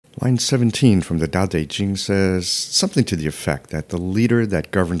Line 17 from the Tao Te Ching says something to the effect that the leader that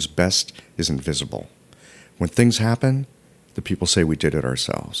governs best is invisible. When things happen, the people say we did it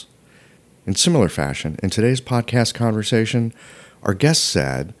ourselves. In similar fashion, in today's podcast conversation, our guest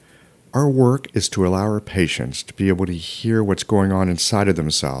said, our work is to allow our patients to be able to hear what's going on inside of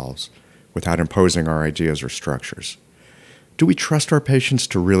themselves without imposing our ideas or structures. Do we trust our patients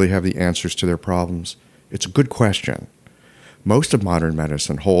to really have the answers to their problems? It's a good question. Most of modern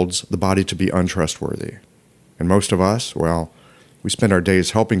medicine holds the body to be untrustworthy. And most of us, well, we spend our days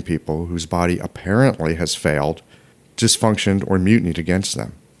helping people whose body apparently has failed, dysfunctioned, or mutinied against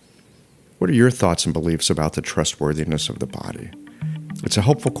them. What are your thoughts and beliefs about the trustworthiness of the body? It's a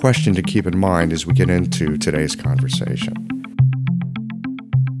helpful question to keep in mind as we get into today's conversation.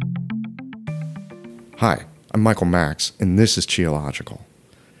 Hi, I'm Michael Max, and this is Qiological.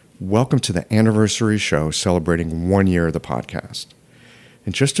 Welcome to the anniversary show celebrating 1 year of the podcast.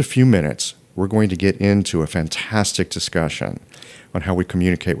 In just a few minutes, we're going to get into a fantastic discussion on how we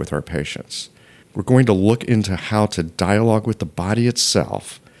communicate with our patients. We're going to look into how to dialogue with the body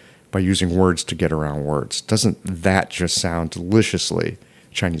itself by using words to get around words. Doesn't that just sound deliciously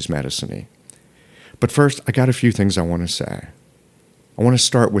Chinese medicine-y? But first, I got a few things I want to say. I want to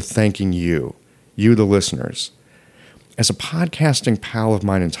start with thanking you, the listeners. As a podcasting pal of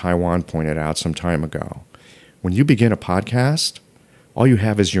mine in Taiwan pointed out some time ago, when you begin a podcast, all you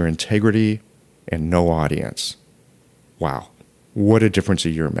have is your integrity and no audience. Wow, what a difference a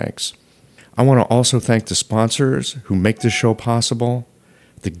year makes. I want to also thank the sponsors who make this show possible,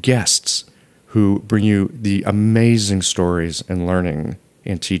 the guests who bring you the amazing stories and learning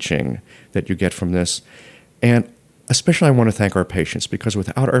and teaching that you get from this. And especially I want to thank our patients, because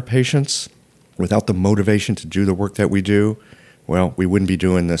without our patients, without the motivation to do the work that we do, well, we wouldn't be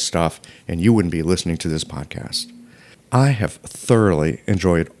doing this stuff and you wouldn't be listening to this podcast. I have thoroughly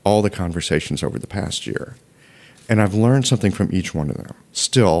enjoyed all the conversations over the past year, and I've learned something from each one of them.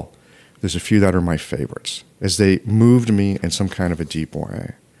 Still, there's a few that are my favorites, as they moved me in some kind of a deep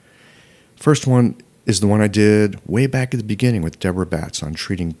way. First one is the one I did way back at the beginning with Deborah Betts on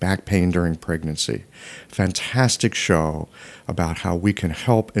treating back pain during pregnancy. Fantastic show about how we can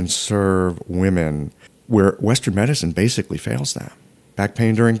help and serve women where Western medicine basically fails them. Back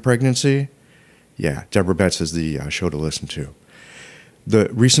pain during pregnancy? Yeah, Deborah Betts is the show to listen to. The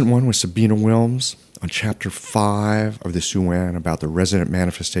recent one was Sabina Wilms on Chapter 5 of the Suan about the resonant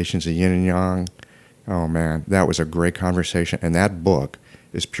manifestations of yin and yang. Oh man, that was a great conversation, and that book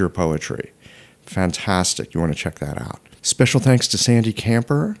is pure poetry. Fantastic. You want to check that out. Special thanks to Sandy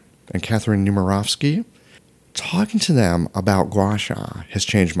Camper and Catherine Numerovsky. Talking to them about gua sha has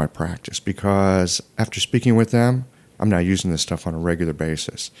changed my practice, because after speaking with them, I'm now using this stuff on a regular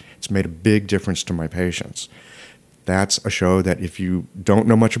basis. It's made a big difference to my patients. That's a show that if you don't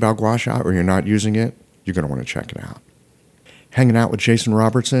know much about gua sha or you're not using it, you're going to want to check it out. Hanging out with Jason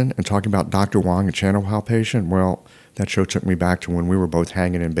Robertson and talking about Dr. Wang and channel palpation, well, that show took me back to when we were both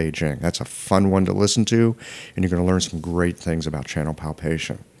hanging in Beijing. That's a fun one to listen to, and you're going to learn some great things about channel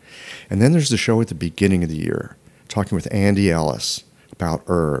palpation. And then there's the show at the beginning of the year, talking with Andy Ellis about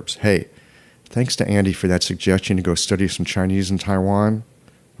herbs. Hey, thanks to Andy for that suggestion to go study some Chinese in Taiwan.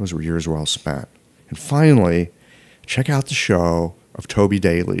 Those were years well spent. And finally, check out the show of Toby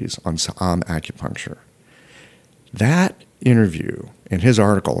Daly's on Sa'am Acupuncture. That interview and his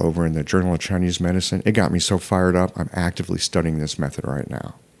article over in the Journal of Chinese Medicine, it got me so fired up, I'm actively studying this method right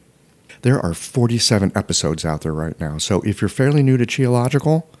now. There are 47 episodes out there right now, so if you're fairly new to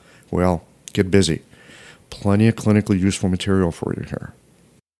Qiological, well, get busy. Plenty of clinically useful material for you here.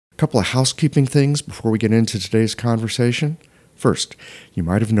 A couple of housekeeping things before we get into today's conversation. First, you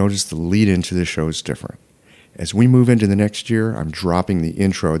might have noticed the lead-in to this show is different. As we move into the next year, I'm dropping the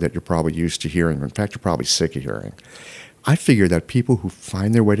intro that you're probably used to hearing. In fact, you're probably sick of hearing. I figure that people who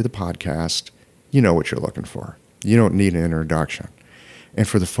find their way to the podcast, you know what you're looking for. You don't need an introduction. And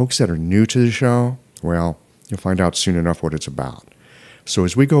for the folks that are new to the show, well, you'll find out soon enough what it's about. So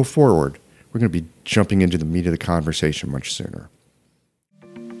as we go forward, we're going to be jumping into the meat of the conversation much sooner.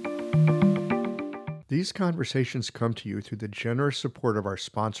 These conversations come to you through the generous support of our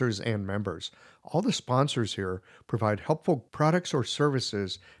sponsors and members. All the sponsors here provide helpful products or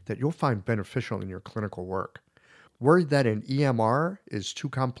services that you'll find beneficial in your clinical work. Worried that an EMR is too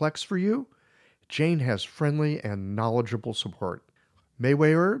complex for you? Jane has friendly and knowledgeable support.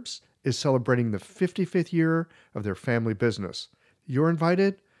 Mayway Herbs is celebrating the 55th year of their family business. You're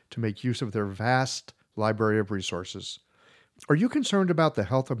invited to make use of their vast library of resources. Are you concerned about the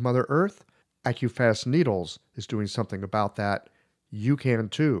health of Mother Earth? AccuFast Needles is doing something about that. You can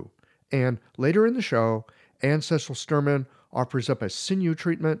too. And later in the show, Anne Cecil Sturman offers up a sinew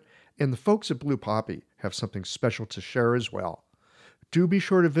treatment, and the folks at Blue Poppy have something special to share as well. Do be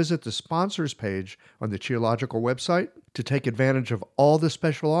sure to visit the sponsors page on the Qiological website to take advantage of all the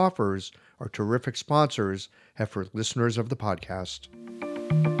special offers our terrific sponsors have for listeners of the podcast.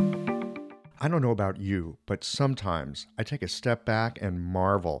 I don't know about you, but sometimes I take a step back and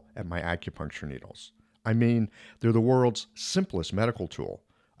marvel at my acupuncture needles. I mean, they're the world's simplest medical tool.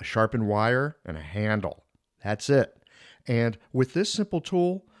 A sharpened wire and a handle. That's it. And with this simple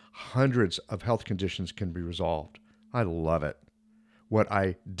tool, hundreds of health conditions can be resolved. I love it. What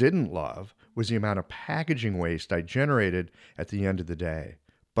I didn't love was the amount of packaging waste I generated at the end of the day.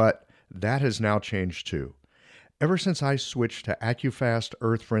 But that has now changed too. Ever since I switched to AccuFast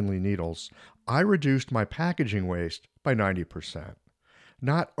earth-friendly needles, I reduced my packaging waste by 90%.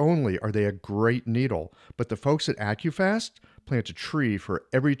 Not only are they a great needle, but the folks at AccuFast plant a tree for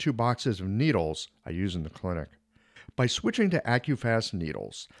every 2 boxes of needles I use in the clinic. By switching to AccuFast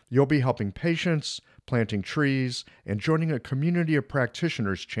needles, you'll be helping patients, planting trees, and joining a community of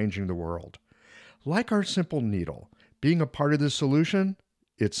practitioners changing the world. Like our simple needle, being a part of the solution,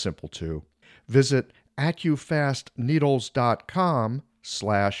 it's simple too. Visit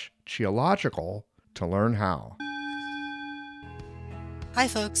AccuFastNeedles.com/Qiological to learn how. Hi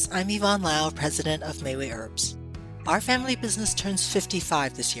folks, I'm Yvonne Lau, president of Mayway Herbs. Our family business turns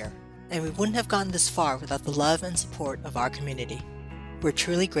 55 this year, and we wouldn't have gotten this far without the love and support of our community. We're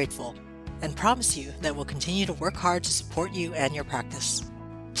truly grateful and promise you that we'll continue to work hard to support you and your practice.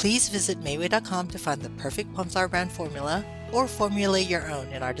 Please visit Mayway.com to find the perfect Plum Flower brand formula or formulate your own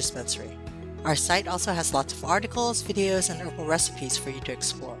in our dispensary. Our site also has lots of articles, videos, and herbal recipes for you to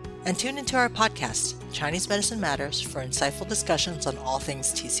explore. And tune into our podcast, Chinese Medicine Matters, for insightful discussions on all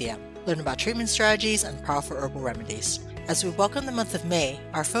things TCM. Learn about treatment strategies and powerful herbal remedies. As we welcome the month of May,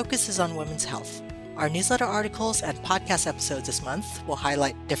 our focus is on women's health. Our newsletter articles and podcast episodes this month will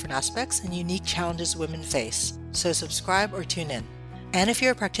highlight different aspects and unique challenges women face, so subscribe or tune in. And if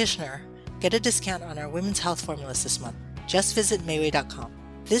you're a practitioner, get a discount on our women's health formulas this month. Just visit Mayway.com.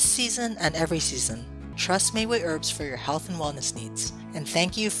 This season and every season, trust Mayway Herbs for your health and wellness needs, and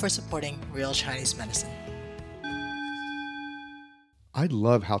thank you for supporting Real Chinese Medicine. I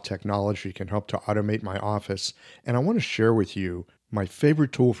love how technology can help to automate my office, and I want to share with you my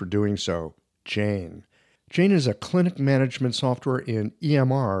favorite tool for doing so, Jane. Jane is a clinic management software in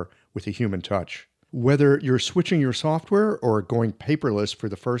EMR with a human touch. Whether you're switching your software or going paperless for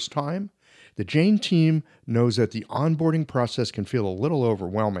the first time, the Jane team knows that the onboarding process can feel a little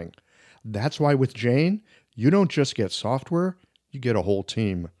overwhelming. That's why with Jane, you don't just get software, you get a whole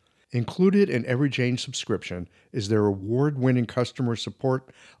team. Included in every Jane subscription is their award-winning customer support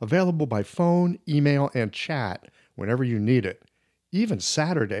available by phone, email, and chat whenever you need it, even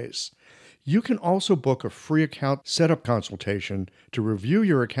Saturdays. You can also book a free account setup consultation to review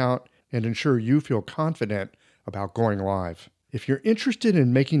your account and ensure you feel confident about going live. If you're interested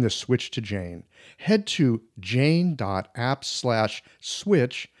in making the switch to Jane, head to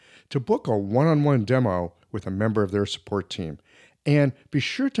jane.app/switch to book a one-on-one demo with a member of their support team. And be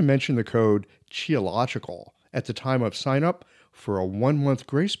sure to mention the code Qiological at the time of sign up for a 1-month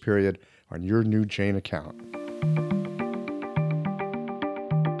grace period on your new Jane account.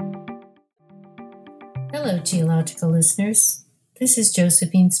 Hello, Qiological listeners. This is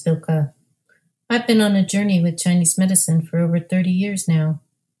Josephine Spilka. I've been on a journey with Chinese medicine for over 30 years now.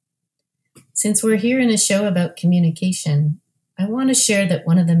 Since we're here in a show about communication, I want to share that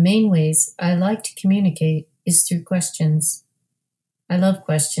one of the main ways I like to communicate is through questions. I love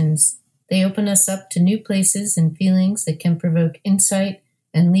questions. They open us up to new places and feelings that can provoke insight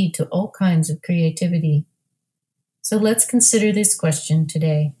and lead to all kinds of creativity. So let's consider this question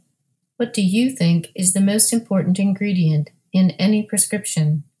today. What do you think is the most important ingredient in any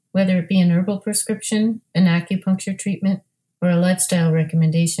prescription, whether it be an herbal prescription, an acupuncture treatment, or a lifestyle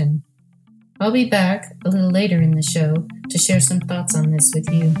recommendation? I'll be back a little later in the show to share some thoughts on this with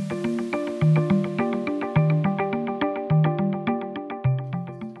you.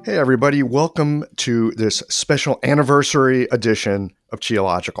 Hey everybody, welcome to this special anniversary edition of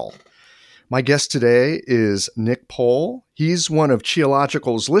Qiological. My guest today is Nick Pohl. He's one of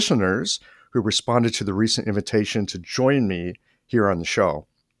Qiological's listeners who responded to the recent invitation to join me here on the show.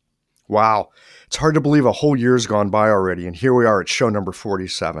 Wow, it's hard to believe a whole year's gone by already, and here we are at show number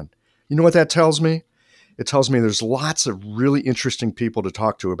 47. You know what that tells me? It tells me there's lots of really interesting people to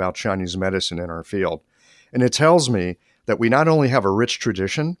talk to about Chinese medicine in our field. And it tells me that we not only have a rich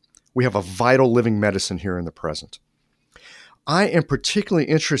tradition, we have a vital living medicine here in the present. I am particularly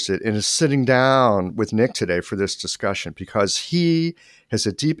interested in sitting down with Nick today for this discussion because he has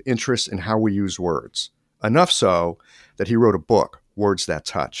a deep interest in how we use words, enough so that he wrote a book, Words That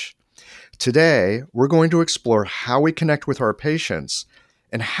Touch. Today, we're going to explore how we connect with our patients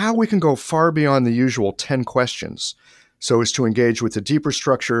and how we can go far beyond the usual 10 questions so as to engage with the deeper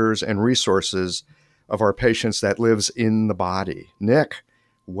structures and resources of our patients that lives in the body. Nick,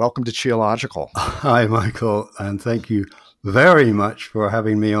 welcome to Qiological. Hi, Michael, and thank you very much for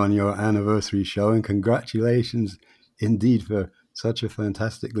having me on your anniversary show, and congratulations indeed for such a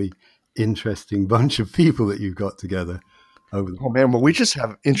fantastically interesting bunch of people that you've got together. Oh man, well, we just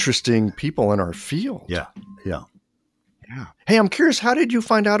have interesting people in our field. Yeah. Hey, I'm curious, how did you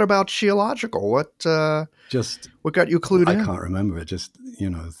find out about Qiological? What got you clued in? I can't remember. It just,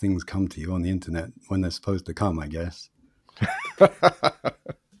 things come to you on the internet when they're supposed to come, I guess.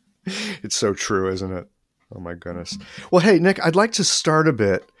 It's so true, isn't it? Oh my goodness. Well, hey, Nick, I'd like to start a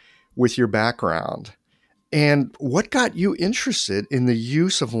bit with your background and what got you interested in the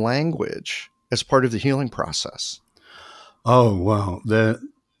use of language as part of the healing process. Oh, wow.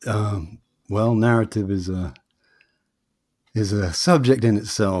 Narrative is a subject in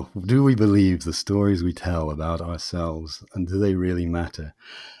itself. Do we believe the stories we tell about ourselves, and do they really matter?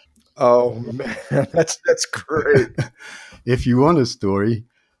 Oh man, that's great. If you want a story,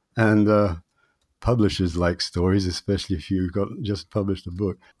 and publishers like stories, especially if you've just published a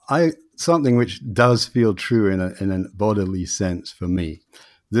book, something which does feel true in a bodily sense for me.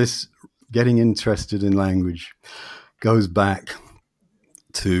 This getting interested in language goes back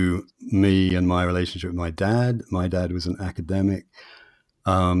to me and my relationship with my dad. My dad was an academic.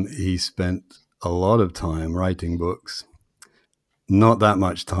 He spent a lot of time writing books. Not that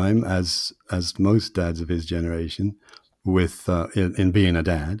much time, as most dads of his generation, with in being a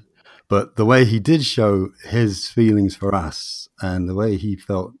dad. But the way he did show his feelings for us and the way he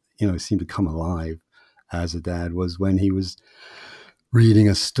felt, seemed to come alive as a dad was when he was reading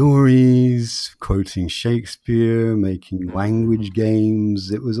us stories, quoting Shakespeare, making language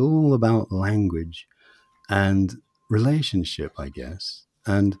games. It was all about language and relationship, I guess.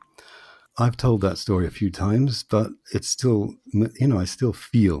 And I've told that story a few times, but it's still, I still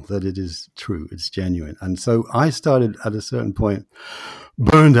feel that it is true. It's genuine. And so I started at a certain point,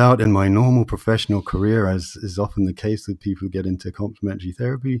 burned out in my normal professional career, as is often the case with people who get into complementary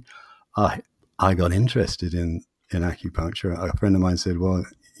therapy. I got interested in acupuncture. A friend of mine said, well,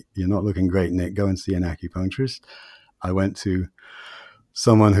 you're not looking great, Nick. Go and see an acupuncturist. I went to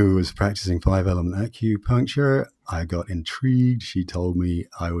someone who was practicing 5-element acupuncture. I got intrigued. She told me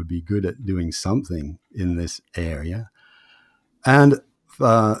I would be good at doing something in this area. And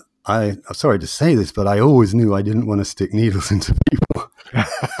I'm sorry to say this, but I always knew I didn't want to stick needles into people.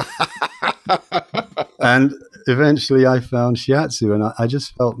 And eventually I found shiatsu, and I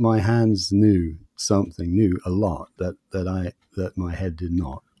just felt my hands knew something, knew a lot that my head did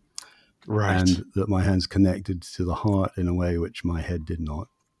not. Right. And that my hands connected to the heart in a way which my head did not.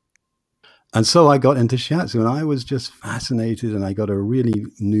 And so I got into shiatsu, and I was just fascinated, and I got a really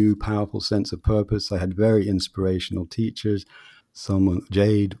new, powerful sense of purpose. I had very inspirational teachers. Winter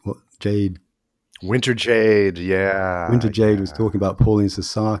Jade, yeah. Winter Jade was talking about Pauline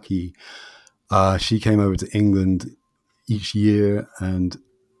Sasaki. She came over to England each year, and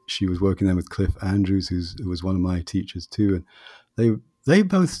she was working there with Cliff Andrews, who was one of my teachers too. And they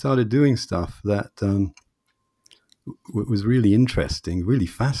both started doing stuff that was really interesting, really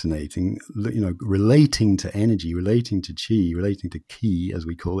fascinating, relating to energy, relating to chi, relating to ki, as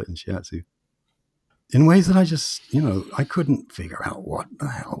we call it in shiatsu, in ways that I just, I couldn't figure out what the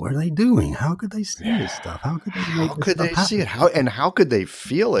hell were they doing? How could they see this stuff? How could they see it? How could they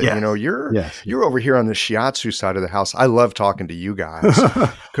feel it? Yes. You're over here on the shiatsu side of the house. I love talking to you guys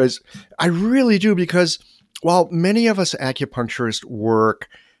because I really do, because while many of us acupuncturists work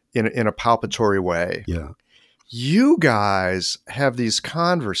in a palpatory way, yeah, you guys have these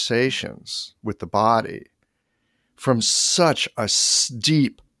conversations with the body from such a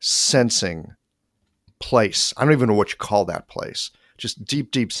deep sensing place. I don't even know what you call that place. Just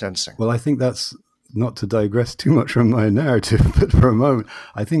deep, deep sensing. Well, I think that's, not to digress too much from my narrative, but for a moment,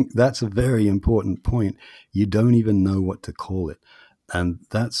 I think that's a very important point. You don't even know what to call it. And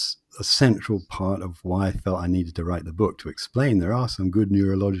that's a central part of why I felt I needed to write the book, to explain there are some good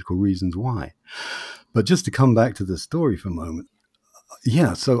neurological reasons why. But just to come back to the story for a moment.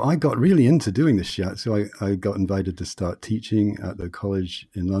 Yeah, so I got really into doing this shiatsu. I got invited to start teaching at the college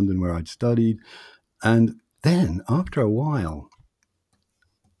in London where I'd studied. And then after a while,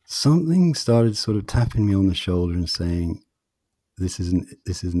 something started sort of tapping me on the shoulder and saying, this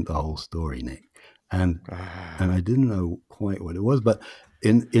isn't the whole story, Nick. And I didn't know quite what it was, but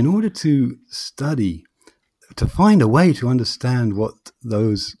in order to study, to find a way to understand what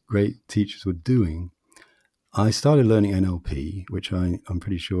those great teachers were doing, I started learning NLP, which I'm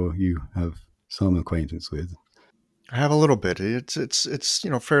pretty sure you have some acquaintance with. I have a little bit. It's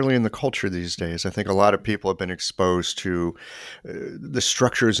fairly in the culture these days. I think a lot of people have been exposed to the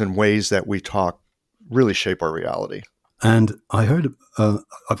structures and ways that we talk really shape our reality. And I heard,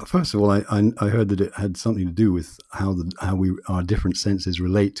 first of all, I heard that it had something to do with how our different senses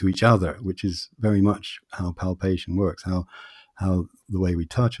relate to each other, which is very much how palpation works. How the way we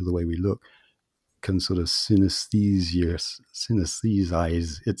touch or the way we look can sort of synesthesize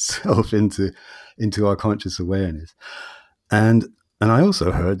itself into our conscious awareness. And I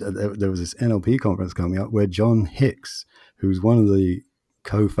also heard that there was this NLP conference coming up where John Hicks, who's one of the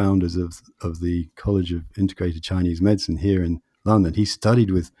co-founders of the College of Integrated Chinese Medicine here in London, he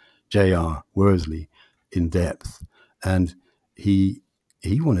studied with J.R. Worsley in depth, and he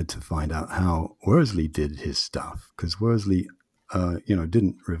wanted to find out how Worsley did his stuff, because Worsley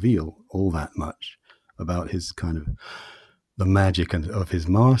didn't reveal all that much about his kind of the magic of his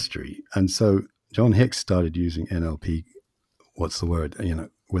mastery. And so John Hicks started using NLP,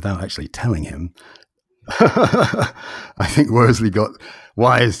 without actually telling him. I think Worsley got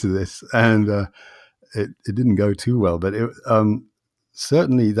wise to this, and it didn't go too well. But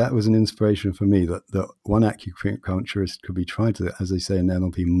certainly that was an inspiration for me, that one acupuncturist could be trying to, as they say in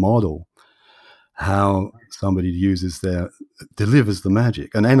NLP, model how somebody delivers the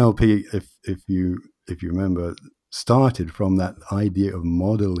magic. And NLP, if you remember, started from that idea of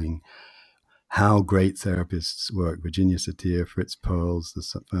modeling how great therapists work. Virginia Satir, Fritz Perls, the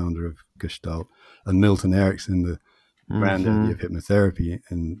founder of Gestalt, and Milton Erickson, the granddaddy of hypnotherapy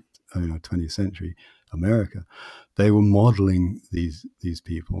in 20th century America. They were modeling these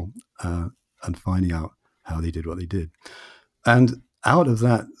people and finding out how they did what they did. And out of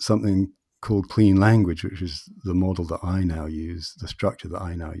that, something called clean language, which is the model that I now use, the structure that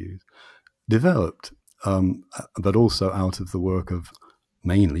I now use, developed, but also out of the work of,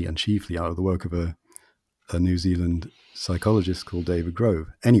 mainly and chiefly out of the work of a New Zealand psychologist called David Grove.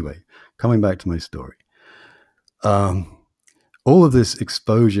 Anyway, coming back to my story, all of this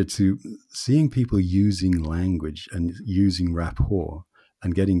exposure to seeing people using language and using rapport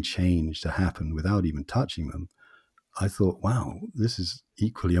and getting change to happen without even touching them, I thought, wow, this is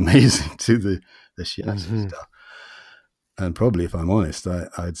equally amazing to the shiatsu stuff. And probably, if I'm honest,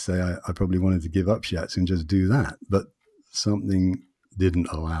 I'd say I probably wanted to give up shiatsu and just do that. But something didn't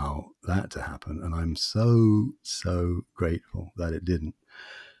allow that to happen. And I'm so, so grateful that it didn't.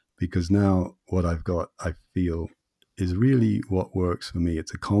 Because now what I've got, I feel, is really what works for me.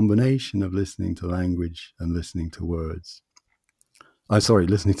 It's a combination of listening to language and listening to words.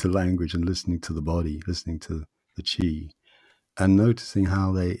 Listening to language and listening to the body, listening to the chi, and noticing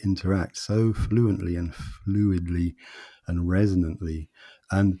how they interact so fluently and fluidly and resonantly.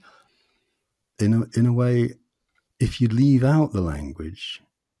 And in a way, if you leave out the language,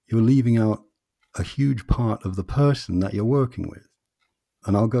 you're leaving out a huge part of the person that you're working with.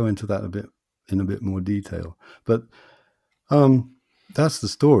 And I'll go into that in a bit more detail. But that's the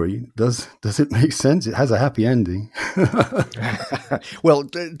story. Does it make sense? It has a happy ending. Well,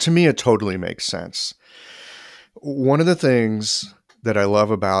 to me, it totally makes sense. One of the things that I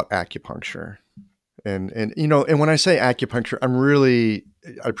love about acupuncture, and when I say acupuncture,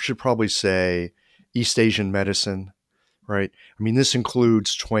 I should probably say East Asian medicine, right? I mean, this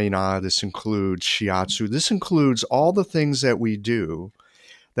includes Cui Na, this includes shiatsu, this includes all the things that we do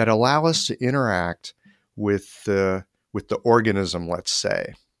that allow us to interact with the organism, let's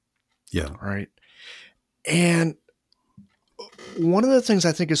say. Yeah. Right. And one of the things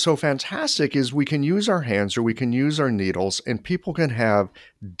I think is so fantastic is we can use our hands or we can use our needles, and people can have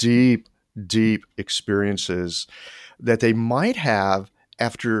deep, deep experiences that they might have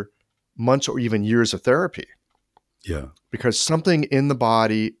after months or even years of therapy. Yeah. Because something in the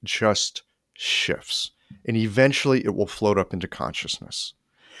body just shifts, and eventually it will float up into consciousness.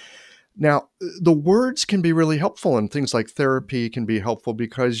 Now, the words can be really helpful, and things like therapy can be helpful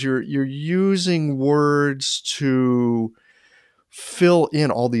because you're using words to fill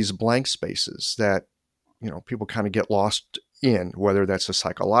in all these blank spaces that, people kind of get lost in, whether that's a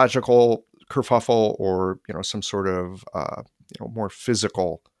psychological kerfuffle or, some sort of, more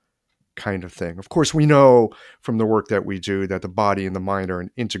physical kind of thing. Of course, we know from the work that we do that the body and the mind are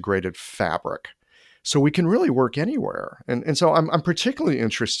an integrated fabric. So we can really work anywhere. And so I'm particularly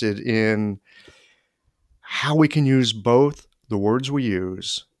interested in how we can use both the words we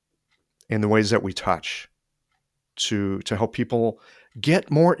use and the ways that we touch to help people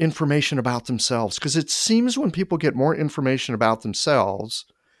get more information about themselves. Because it seems when people get more information about themselves,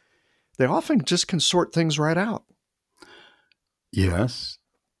 they often just can sort things right out. Yes.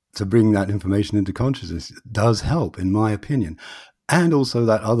 to bring that information into consciousness does help, in my opinion. And also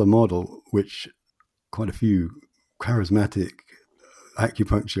that other model, which quite a few charismatic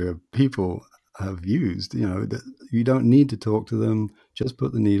acupuncture people have used, that you don't need to talk to them, just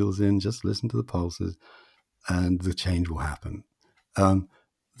put the needles in, just listen to the pulses, and the change will happen.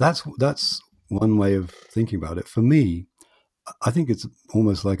 That's one way of thinking about it. For me, I think it's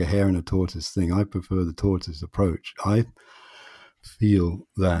almost like a hare and a tortoise thing. I prefer the tortoise approach. I feel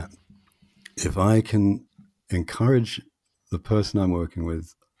that if I can encourage the person I'm working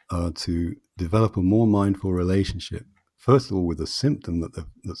with to develop a more mindful relationship, first of all, with the symptom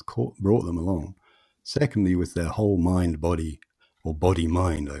that's brought them along. Secondly, with their whole mind-body, or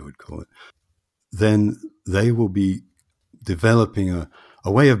body-mind, I would call it, then they will be developing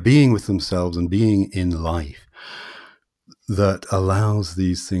a way of being with themselves and being in life that allows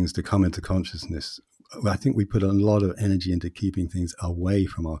these things to come into consciousness. I think we put a lot of energy into keeping things away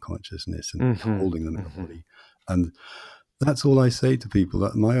from our consciousness and holding them in the body. And that's all I say to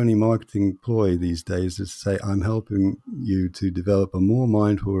people. My only marketing ploy these days is to say, I'm helping you to develop a more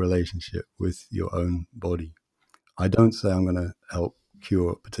mindful relationship with your own body. I don't say I'm going to help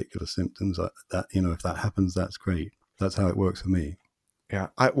cure particular symptoms. That, if that happens, that's great. That's how it works for me. Yeah.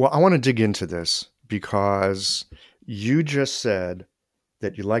 I want to dig into this because you just said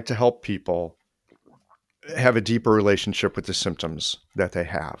that you like to help people have a deeper relationship with the symptoms that they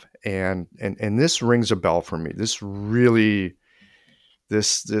have. And this rings a bell for me. This really,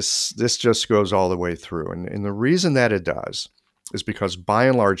 this just goes all the way through. And the reason that it does is because by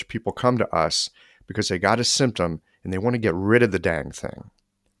and large, people come to us because they got a symptom and they want to get rid of the dang thing.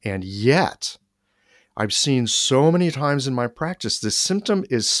 And yet, I've seen so many times in my practice, the symptom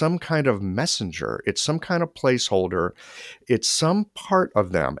is some kind of messenger. It's some kind of placeholder. It's some part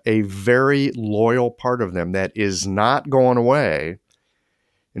of them, a very loyal part of them that is not going away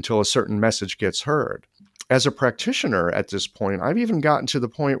until a certain message gets heard. As a practitioner at this point, I've even gotten to the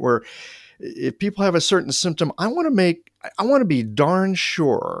point where if people have a certain symptom, I want to be darn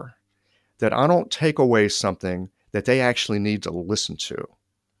sure that I don't take away something that they actually need to listen to.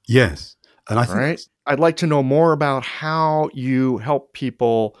 Yes. And I think I'd like to know more about how you help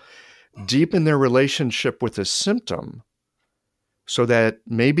people deepen their relationship with a symptom so that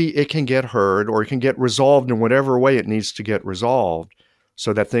maybe it can get heard or it can get resolved in whatever way it needs to get resolved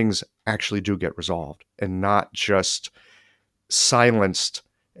so that things actually do get resolved and not just silenced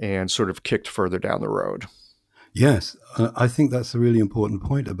and sort of kicked further down the road. Yes. I think that's a really important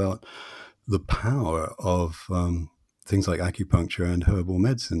point about the power of things like acupuncture and herbal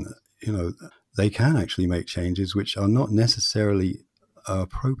medicine. They can actually make changes which are not necessarily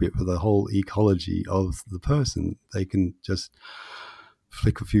appropriate for the whole ecology of the person. They can just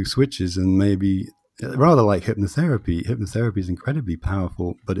flick a few switches and maybe, rather like hypnotherapy. Hypnotherapy is incredibly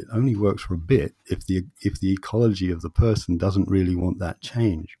powerful, but it only works for a bit if the ecology of the person doesn't really want that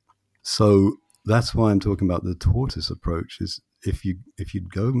change. So that's why I'm talking about the tortoise approach. Is if you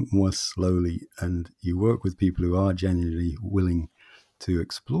go more slowly and you work with people who are genuinely willing to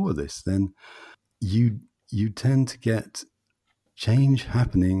explore this, then you tend to get change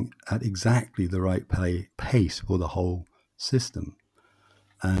happening at exactly the right pace for the whole system.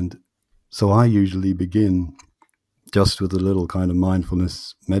 And so I usually begin just with a little kind of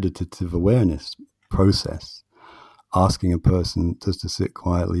mindfulness, meditative awareness process, asking a person just to sit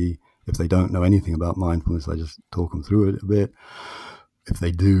quietly. If they don't know anything about mindfulness, I just talk them through it a bit. If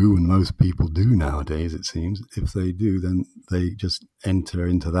they do, and most people do nowadays, it seems, if they do, then they just enter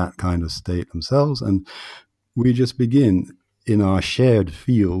into that kind of state themselves. And we just begin in our shared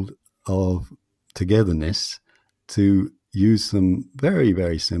field of togetherness to use some very,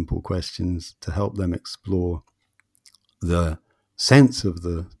 very simple questions to help them explore the sense of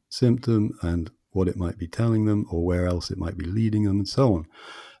the symptom and what it might be telling them or where else it might be leading them and so on.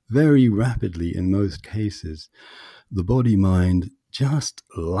 Very rapidly, in most cases, the body-mind just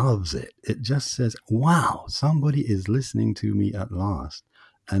loves it. It just says, wow, somebody is listening to me at last.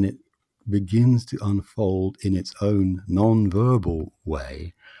 And it begins to unfold in its own non-verbal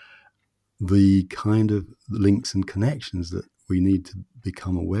way the kind of links and connections that we need to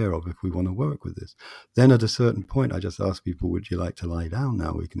become aware of if we want to work with this. Then at a certain point, I just ask people, would you like to lie down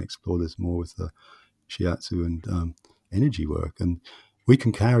now? We can explore this more with the shiatsu and energy work. And we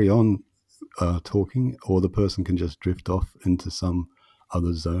can carry on talking, or the person can just drift off into some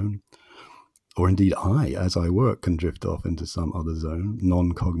other zone. Or indeed I, as I work, can drift off into some other zone,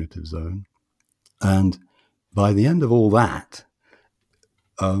 non-cognitive zone. And by the end of all that,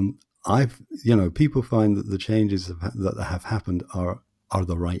 people find that the changes that have happened are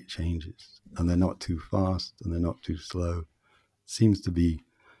the right changes, and they're not too fast and they're not too slow. It seems to be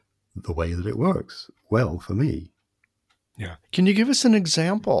the way that it works well for me. Yeah. Can you give us an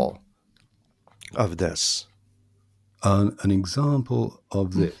example of this? An example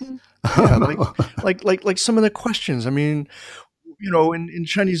of this. Yeah, like some of the questions. I mean, in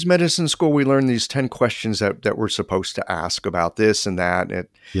Chinese medicine school, we learn these 10 questions that we're supposed to ask about this and that.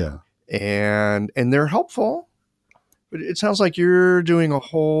 Yeah. And they're helpful, but it sounds like you're doing a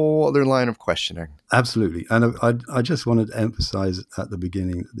whole other line of questioning. Absolutely. And I just wanted to emphasize at the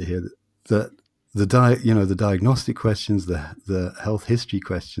beginning here that the diagnostic questions, the health history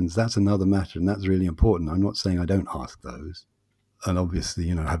questions, that's another matter, and that's really important. I'm not saying I don't ask those. And obviously,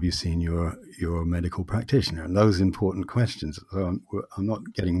 have you seen your medical practitioner? And those important questions. So I'm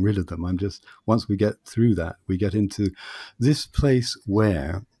not getting rid of them. I'm just, once we get through that, we get into this place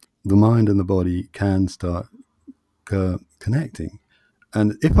where the mind and the body can start connecting.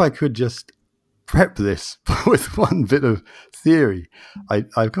 And if I could just prep this with one bit of theory,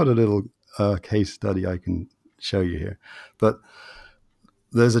 I've got a little case study I can show you here. But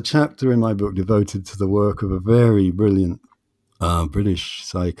there's a chapter in my book devoted to the work of a very brilliant British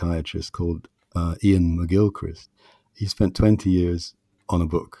psychiatrist called Ian McGilchrist. He spent 20 years on a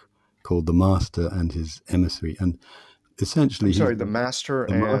book called The Master and His Emissary. And essentially... The Master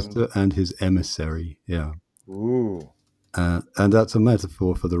and His Emissary, yeah. Ooh. And that's a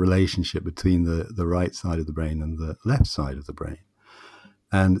metaphor for the relationship between the right side of the brain and the left side of the brain.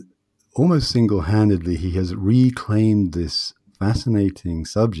 And almost single-handedly, he has reclaimed this fascinating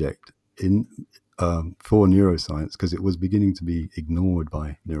subject for neuroscience, because it was beginning to be ignored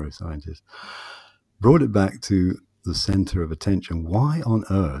by neuroscientists, brought it back to the center of attention. Why on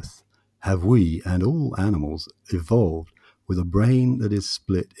earth have we and all animals evolved with a brain that is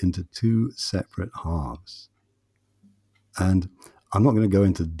split into two separate halves? And I'm not going to go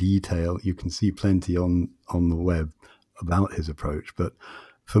into detail. You can see plenty on the web about his approach. But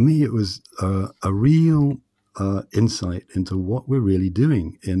for me, it was a real insight into what we're really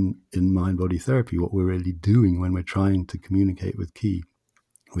doing in mind-body therapy, what we're really doing when we're trying to communicate with qi.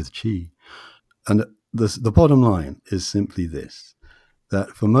 And the bottom line is simply this,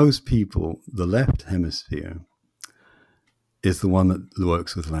 that for most people, the left hemisphere is the one that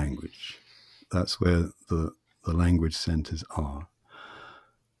works with language. That's where the language centers are.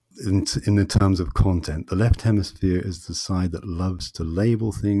 In the terms of content, the left hemisphere is the side that loves to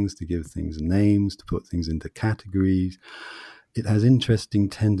label things, to give things names, to put things into categories. It has interesting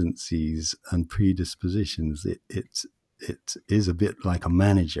tendencies and predispositions. It is a bit like a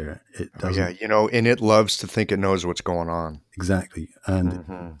manager. It doesn't. And it loves to think it knows what's going on. Exactly, and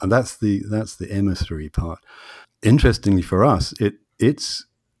that's the emissary part. Interestingly for us, its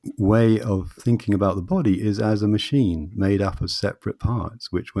way of thinking about the body is as a machine made up of separate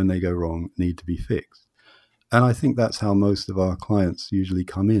parts, which when they go wrong need to be fixed. And I think that's how most of our clients usually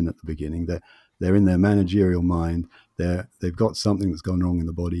come in at the beginning. They're in their managerial mind. They've got something that's gone wrong in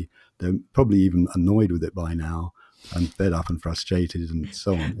the body. They're probably even annoyed with it by now and fed up and frustrated and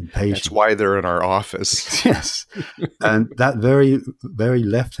so on, impatient. That's why they're in our office. Yes. And that very, very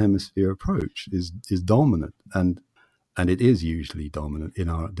left hemisphere approach is dominant. And it is usually dominant in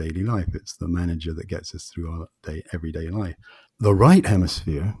our daily life. It's the manager that gets us through our everyday life. The right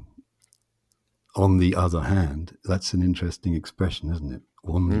hemisphere, on the other hand, that's an interesting expression, isn't it?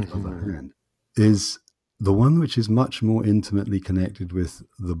 On the other hand, is the one which is much more intimately connected with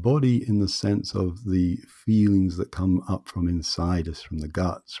the body in the sense of the feelings that come up from inside us, from the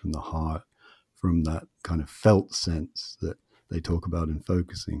guts, from the heart, from that kind of felt sense that they talk about in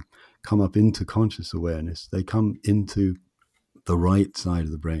focusing, come up into conscious awareness. They come into the right side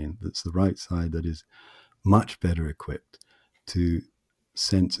of the brain. That's the right side that is much better equipped to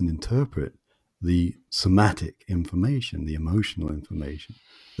sense and interpret the somatic information, the emotional information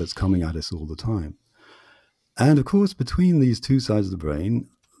that's coming at us all the time. And of course, between these two sides of the brain,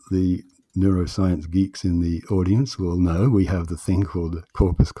 the neuroscience geeks in the audience will know we have the thing called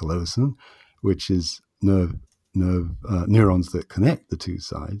corpus callosum, which is neurons that connect the two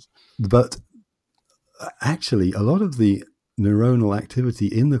sides. But actually, a lot of the neuronal activity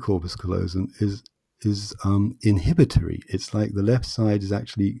in the corpus callosum is inhibitory. It's like the left side is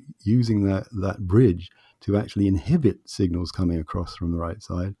actually using that bridge to actually inhibit signals coming across from the right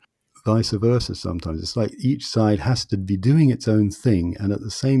side. Vice versa sometimes. It's like each side has to be doing its own thing and at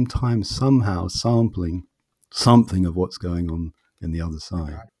the same time somehow sampling something of what's going on in the other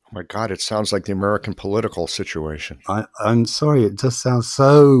side. Oh my God, it sounds like the American political situation. I'm sorry, it just sounds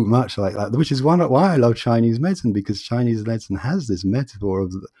so much like that, which is why I love Chinese medicine, because Chinese medicine has this metaphor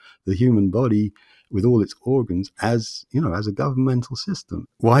of the human body with all its organs as a governmental system.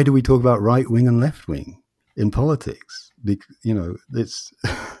 Why do we talk about right wing and left wing in politics? Because, it's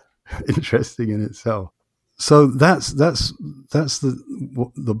interesting in itself. So that's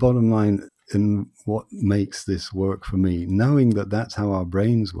the bottom line in what makes this work for me, knowing that that's how our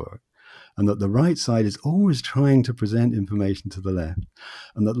brains work, and that the right side is always trying to present information to the left,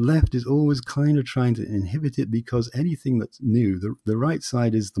 and that left is always kind of trying to inhibit it, because anything that's new, the right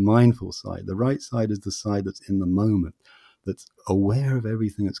side is the mindful side. The right side is the side that's in the moment, that's aware of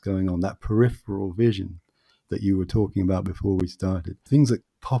everything that's going on, that peripheral vision that you were talking about before we started. Things that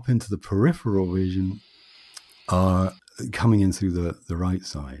pop into the peripheral vision are coming in through the right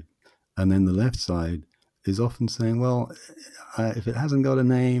side. And then the left side is often saying, well, if it hasn't got a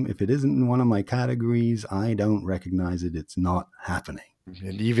name, if it isn't in one of my categories, I don't recognize it. It's not happening.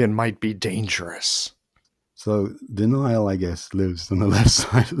 It even might be dangerous. So denial, I guess, lives on the left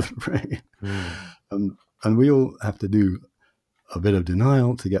side of the brain. And we all have to do a bit of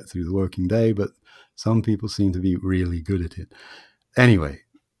denial to get through the working day, but some people seem to be really good at it. Anyway,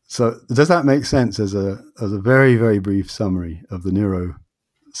 so does that make sense as a very, very brief summary of the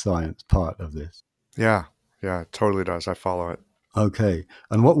neuroscience part of this? Yeah, it totally does. I follow it. Okay.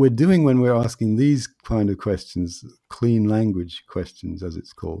 And what we're doing when we're asking these kind of questions, clean language questions, as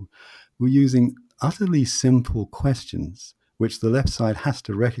it's called, we're using utterly simple questions, which the left side has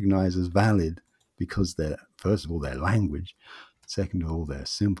to recognize as valid because they're, first of all, they're language. Second of all, they're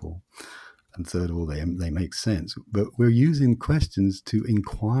simple. And third of all, they make sense. But we're using questions to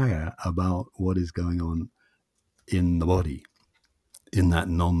inquire about what is going on in the body, in that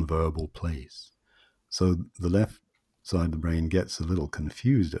non-verbal place. So the left side of the brain gets a little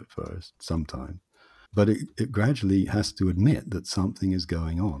confused at first, sometimes, but it gradually has to admit that something is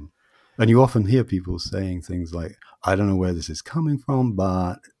going on. And you often hear people saying things like, I don't know where this is coming from,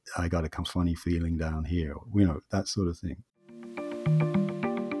 but I got a funny feeling down here, that sort of thing.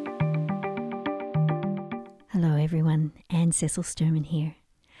 Hello everyone, Anne Cecil Sturman here.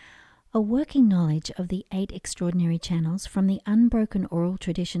 A working knowledge of the 8 extraordinary channels from the unbroken oral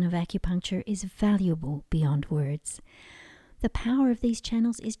tradition of acupuncture is valuable beyond words. The power of these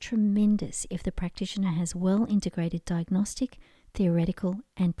channels is tremendous if the practitioner has well integrated diagnostic, theoretical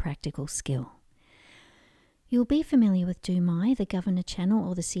and practical skill. You'll be familiar with Dumai, the governor channel,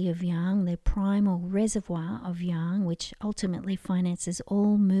 or the Sea of Yang, the primal reservoir of Yang, which ultimately finances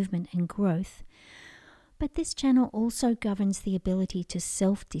all movement and growth. But this channel also governs the ability to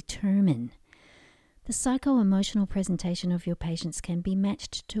self-determine. The psycho-emotional presentation of your patients can be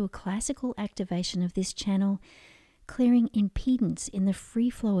matched to a classical activation of this channel, clearing impedance in the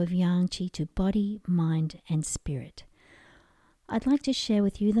free flow of Yang Qi to body, mind, and spirit. I'd like to share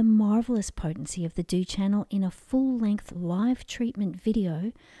with you the marvelous potency of the Du channel in a full-length live treatment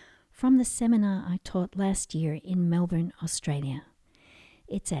video from the seminar I taught last year in Melbourne, Australia.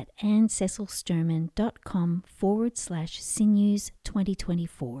 It's at annececilsturman.com/sinews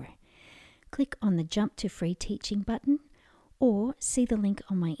 2024. Click on the Jump to Free Teaching button or see the link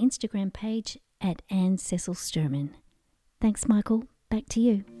on my Instagram page at Anne Cecil Sturman. Thanks, Michael. Back to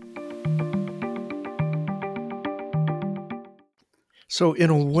you. So in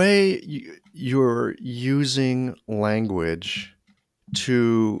a way, you're using language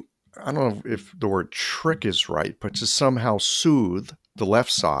to, I don't know if the word trick is right, but to somehow soothe the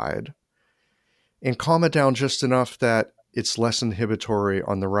left side and calm it down just enough that it's less inhibitory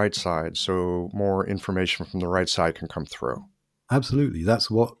on the right side, so more information from the right side can come through. Absolutely.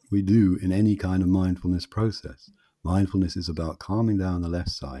 That's what we do in any kind of mindfulness process. Mindfulness is about calming down the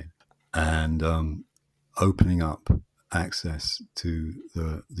left side and opening up access to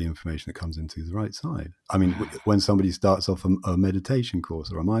the information that comes into the right side. I mean, when somebody starts off a meditation course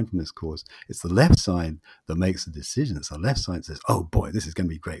or a mindfulness course, it's the left side that makes the decision. It's the left side that says, oh boy, this is going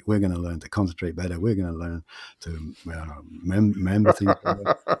to be great. We're going to learn to concentrate better. We're going to learn to remember things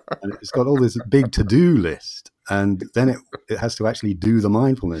better. And it's got all this big to-do list. And then it has to actually do the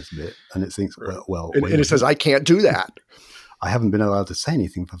mindfulness bit. And it thinks, well and it says, I can't do that. I haven't been allowed to say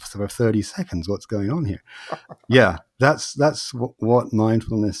anything for 30 seconds. What's going on here? Yeah, that's what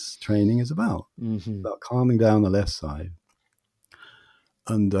mindfulness training is about. Mm-hmm. About calming down the left side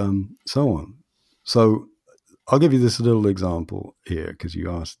and so on. So I'll give you this little example here because you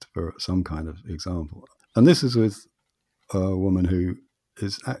asked for some kind of example. And this is with a woman who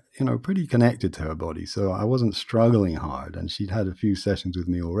is, pretty connected to her body. So I wasn't struggling hard, and she'd had a few sessions with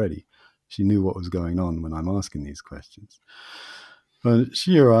me already. She knew what was going on when I'm asking these questions. But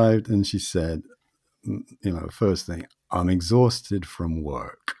she arrived and she said, first thing, I'm exhausted from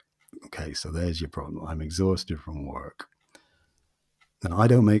work. Okay, so there's your problem. I'm exhausted from work. Now, I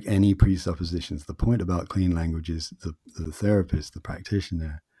don't make any presuppositions. The point about clean language is the therapist, the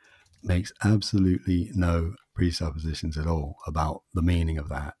practitioner, makes absolutely no presuppositions at all about the meaning of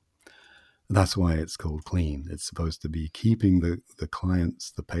that. That's why it's called clean. It's supposed to be keeping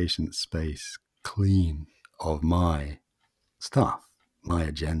the patient's space clean of my stuff, my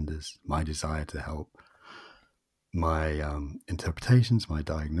agendas, my desire to help, my interpretations, my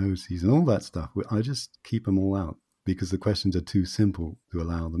diagnoses, and all that stuff. I just keep them all out because the questions are too simple to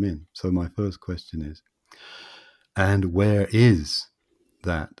allow them in. So my first question is, and where is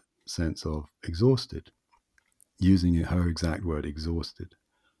that sense of exhausted? Using her exact word, exhausted.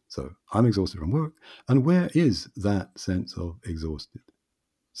 So I'm exhausted from work. And where is that sense of exhausted?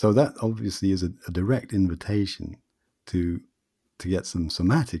 So that obviously is a direct invitation to get some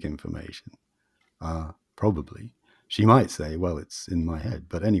somatic information, probably. She might say, well, it's in my head.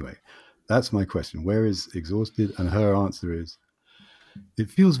 But anyway, that's my question. Where is exhausted? And her answer is, it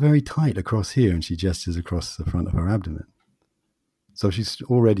feels very tight across here. And she gestures across the front of her abdomen. So she's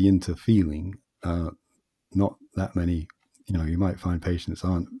already into feeling. Not that many, you might find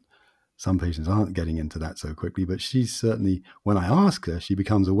some patients aren't getting into that so quickly, but she's certainly, when I ask her, she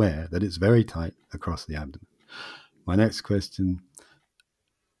becomes aware that it's very tight across the abdomen. My next question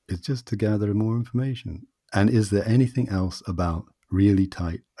is just to gather more information. And is there anything else about really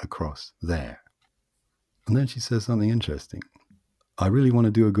tight across there? And then she says something interesting. I really want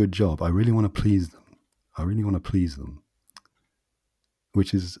to do a good job. I really want to please them. I really want to please them.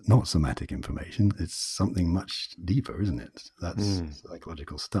 Which is not somatic information. It's something much deeper, isn't it? That's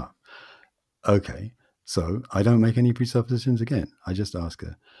psychological stuff. Okay, so I don't make any presuppositions again. I just ask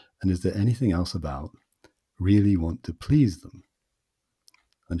her, and is there anything else about really want to please them?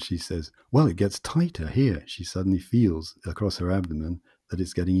 And she says, well, it gets tighter here. She suddenly feels across her abdomen that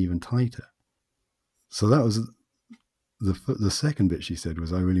it's getting even tighter. So that was the second bit she said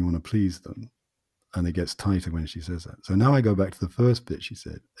was, I really want to please them. And it gets tighter when she says that. So now I go back to the first bit she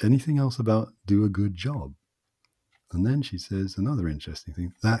said. Anything else about do a good job? And then she says another interesting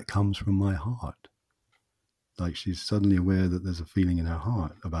thing. That comes from my heart. Like she's suddenly aware that there's a feeling in her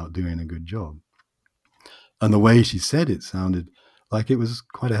heart about doing a good job. And the way she said it sounded like it was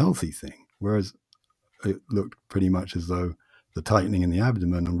quite a healthy thing. Whereas it looked pretty much as though the tightening in the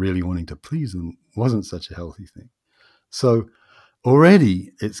abdomen and really wanting to please them wasn't such a healthy thing. So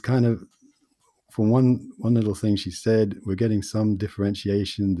already it's kind of, from one little thing she said, we're getting some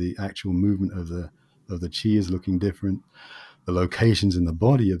differentiation. The actual movement of the chi is looking different. The locations in the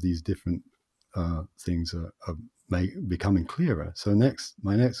body of these different things are becoming clearer. So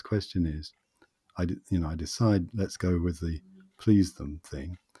my next question is, I decide let's go with the please them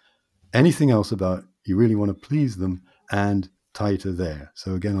thing. Anything else about you really want to please them and tighter there?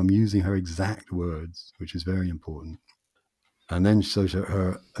 So again, I'm using her exact words, which is very important. And then so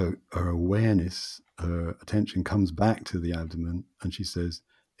her awareness, her attention comes back to the abdomen, and she says,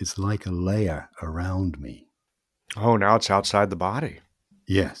 it's like a layer around me. Oh, now it's outside the body.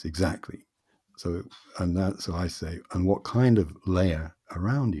 Yes, exactly. So I say, and what kind of layer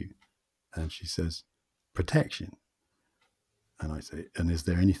around you? And she says, protection. And I say, and is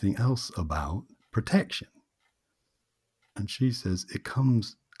there anything else about protection? And she says, it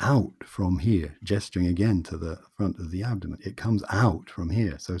comes out from here, gesturing again to the front of the abdomen. It comes out from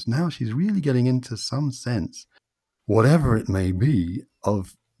here. So now she's really getting into some sense, whatever it may be,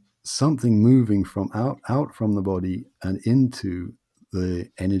 of something moving from out from the body and into the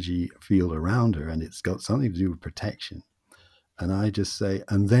energy field around her. And it's got something to do with protection. And I just say,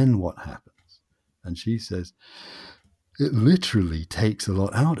 and then what happens? And she says, it literally takes a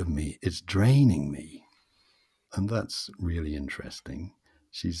lot out of me. It's draining me. And that's really interesting.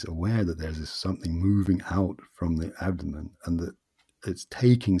 She's aware that there's something moving out from the abdomen and that it's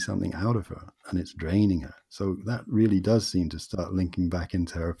taking something out of her and it's draining her. So that really does seem to start linking back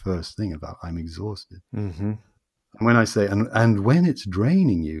into her first thing about I'm exhausted. Mm-hmm. And when I say, and when it's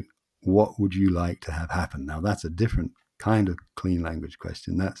draining you, what would you like to have happen? Now that's a different kind of clean language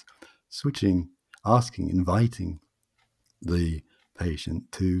question. That's switching, asking, inviting the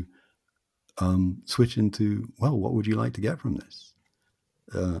patient to switch into, well, what would you like to get from this?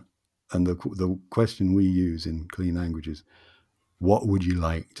 And the question we use in clean language is, what would you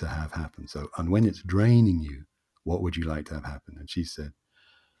like to have happen? So, and when it's draining you, what would you like to have happen? And she said,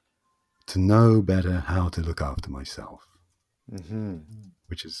 to know better how to look after myself,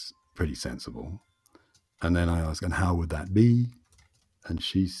 which is pretty sensible. And then I asked, and how would that be? And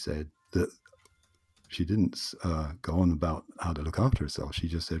she said that she didn't go on about how to look after herself. She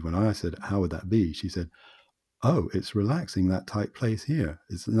just said, when I said, how would that be? She said, oh, it's relaxing that tight place here.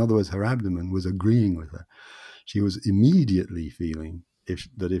 In other words, her abdomen was agreeing with her. She was immediately feeling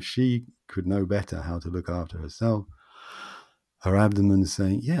that if she could know better how to look after herself, her abdomen is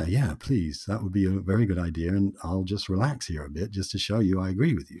saying, yeah, please, that would be a very good idea. And I'll just relax here a bit just to show you I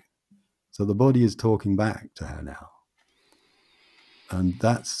agree with you. So the body is talking back to her now. And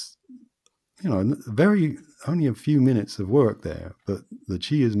that's, only a few minutes of work there, but the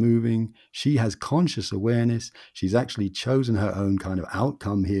chi is moving. She has conscious awareness. She's actually chosen her own kind of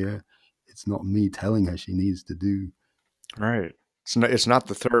outcome here. It's not me telling her she needs to do. Right. It's not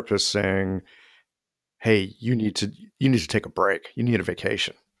the therapist saying, hey, you need to take a break. You need a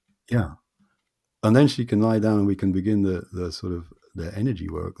vacation. Yeah. And then she can lie down and we can begin the sort of the energy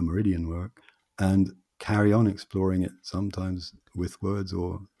work, the meridian work, and carry on exploring it, sometimes with words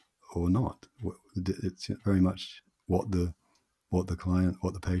or not. It's very much what the client,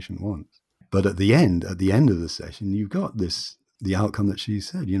 what the patient wants. But at the end of the session, you've got the outcome that she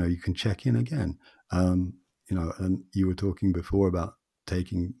said. You can check in again. And you were talking before about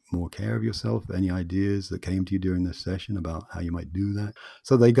taking more care of yourself. Any ideas that came to you during this session about how you might do that?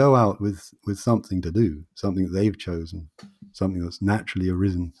 So they go out with something to do, something that they've chosen, something that's naturally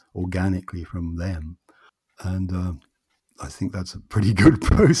arisen organically from them. And I think that's a pretty good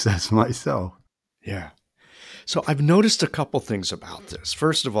process myself. Yeah. So I've noticed a couple things about this.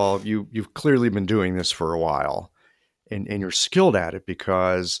 First of all, you've clearly been doing this for a while, and you're skilled at it,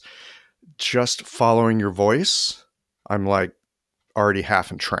 because just following your voice, I'm like already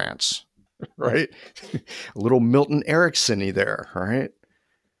half in trance, right? A little Milton Erickson-y there, right?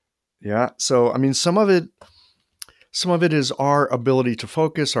 Yeah. So, I mean, some of it is our ability to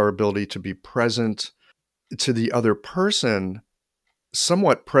focus, our ability to be present to the other person,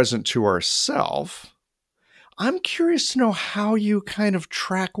 somewhat present to ourselves. I'm curious to know how you kind of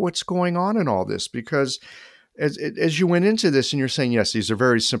track what's going on in all this, because as you went into this and you're saying, yes, these are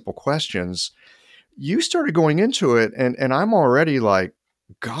very simple questions, you started going into it and I'm already like,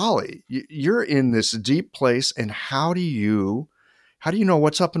 golly, you're in this deep place. And how do you know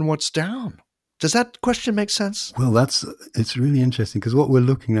what's up and what's down? Does that question make sense? Well, it's really interesting, because what we're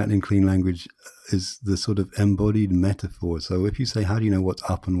looking at in clean language is the sort of embodied metaphor. So if you say, how do you know what's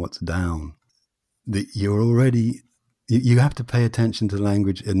up and what's down? You have to pay attention to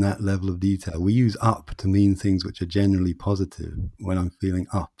language in that level of detail. We use up to mean things which are generally positive. When I'm feeling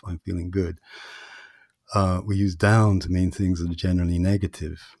up, I'm feeling good. We use down to mean things that are generally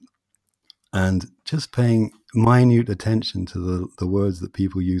negative. And just paying minute attention to the words that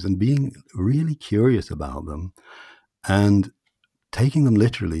people use and being really curious about them and taking them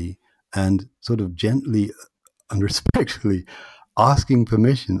literally and sort of gently and respectfully asking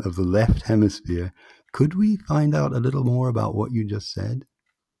permission of the left hemisphere, could we find out a little more about what you just said?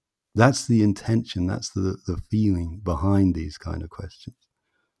 That's the intention, that's the feeling behind these kind of questions.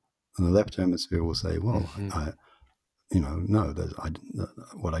 And the left hemisphere will say, well, no,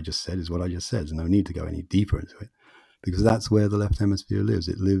 what I just said is what I just said. There's no need to go any deeper into it, because that's where the left hemisphere lives.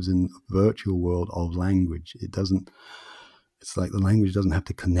 It lives in a virtual world of language. It's like the language doesn't have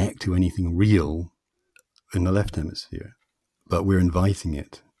to connect to anything real in the left hemisphere, but we're inviting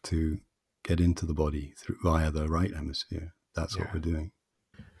it to get into the body via the right hemisphere. That's what we're doing.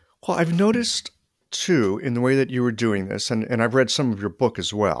 Well, I've noticed too, in the way that you were doing this, and I've read some of your book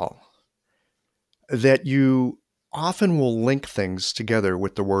as well, that you often will link things together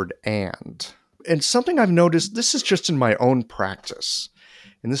with the word and. And something I've noticed, this is just in my own practice,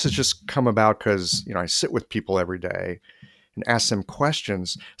 and this has just come about because, I sit with people every day and ask them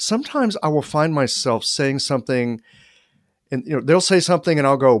questions. Sometimes I will find myself saying something, and they'll say something and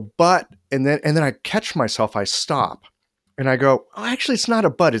I'll go, but, and then I catch myself, I stop and I go, oh, actually it's not a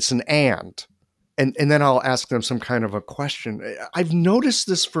but, it's an and. And then I'll ask them some kind of a question. I've noticed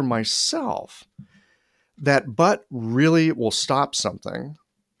this for myself, that but really will stop something,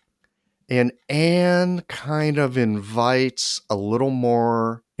 and kind of invites a little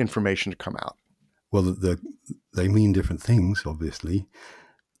more information to come out. Well, they mean different things, obviously.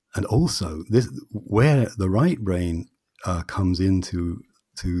 And also, where the right brain comes into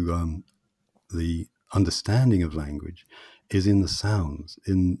the understanding of language is in the sounds,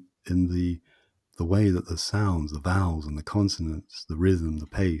 in the way that the sounds, the vowels and the consonants, the rhythm, the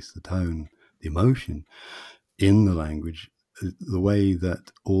pace, the tone, the emotion in the language, the way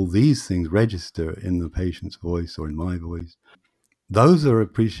that all these things register in the patient's voice or in my voice, those are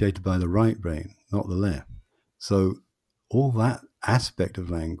appreciated by the right brain, not the left. So all that aspect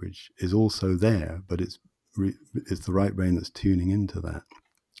of language is also there, but it's the right brain that's tuning into that.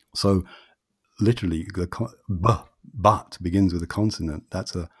 So literally, but begins with a consonant.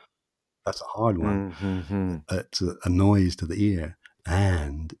 That's a hard one. Mm-hmm. It's a noise to the ear,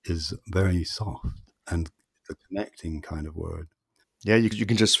 and is very soft and a connecting kind of word. Yeah, you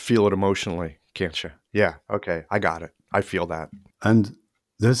can just feel it emotionally, can't you? Yeah, okay, I got it. I feel that. And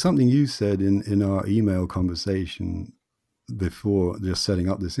there's something you said in our email conversation before just setting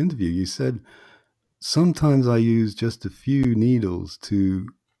up this interview, you said, sometimes I use just a few needles to,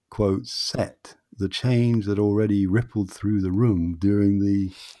 quote, set the change that already rippled through the room during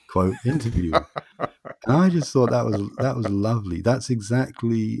the, quote, interview. And I just thought that was lovely. That's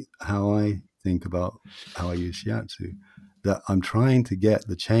exactly how I think about how I use shiatsu, that I'm trying to get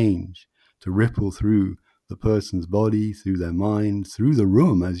the change to ripple through the person's body, through their mind, through the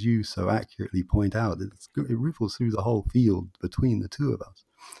room, as you so accurately point out. It ripples through the whole field between the two of us.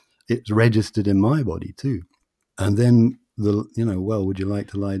 It's registered in my body too. And then well, would you like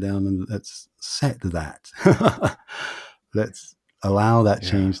to lie down, and let's set that. Let's allow that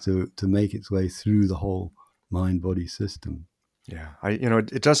change to make its way through the whole mind-body system. Yeah.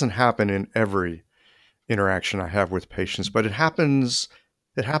 It doesn't happen in every interaction I have with patients, but it happens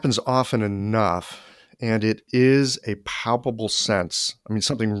often enough, and it is a palpable sense. I mean,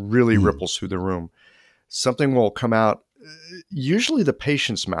 something really ripples through the room. Something will come out, usually the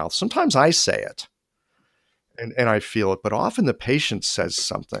patient's mouth. Sometimes I say it and I feel it, but often the patient says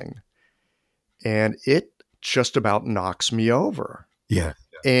something and it just about knocks me over. Yeah.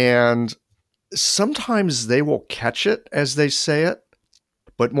 And sometimes they will catch it as they say it,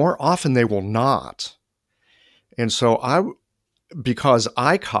 but more often they will not. And so because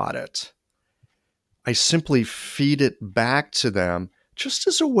I caught it, I simply feed it back to them just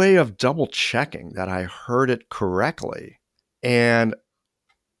as a way of double checking that I heard it correctly. And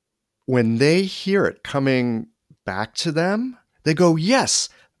when they hear it coming back to them, they go, yes,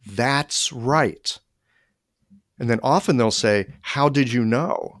 that's right. And then often they'll say, how did you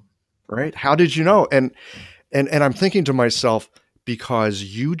know? Right? How did you know? And I'm thinking to myself, because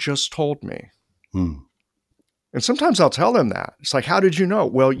you just told me. Mm. And sometimes I'll tell them that. It's like, how did you know?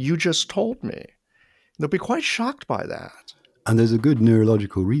 Well, you just told me. They'll be quite shocked by that. And there's a good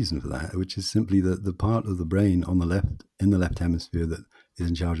neurological reason for that, which is simply that the part of the brain on the left, in the left hemisphere, that is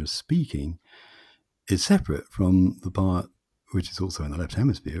in charge of speaking is separate from the part which is also in the left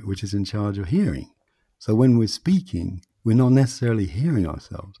hemisphere, which is in charge of hearing. So when we're speaking, we're not necessarily hearing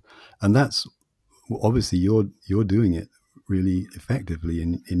ourselves. And that's obviously you're doing it really effectively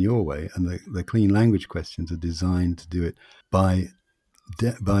in your way. And the clean language questions are designed to do it by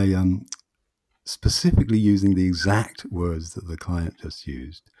specifically using the exact words that the client just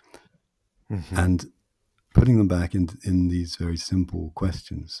used, and putting them back in these very simple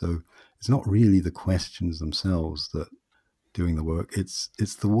questions. So it's not really the questions themselves that doing the work. It's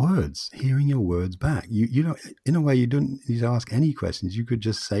the words, hearing your words back. You know, in a way, you don't need to ask any questions. You could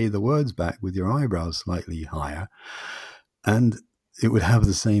just say the words back with your eyebrows slightly higher, and it would have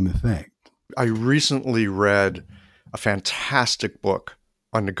the same effect. I recently read a fantastic book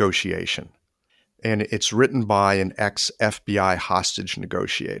on negotiation, and it's written by an ex-FBI hostage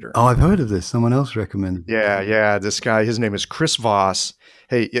negotiator. Oh, I've heard of this. Someone else recommended it. Yeah. This guy, his name is Chris Voss.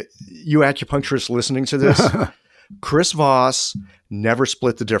 Hey, you acupuncturists listening to this, Chris Voss never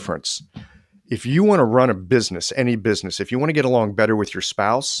split the difference. If you want to run a business, any business, if you want to get along better with your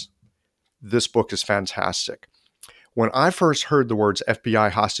spouse, this book is fantastic. When I first heard the words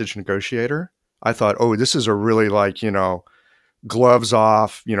FBI hostage negotiator, I thought, oh, this is a really gloves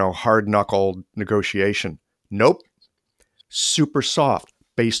off, hard-knuckled negotiation. Nope. Super soft,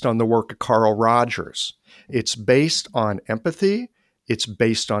 based on the work of Carl Rogers. It's based on empathy. It's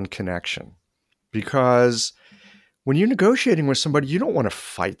based on connection. Because when you're negotiating with somebody, you don't want to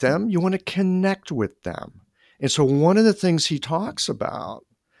fight them. You want to connect with them. And so one of the things he talks about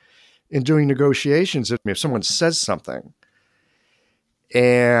in doing negotiations, if someone says something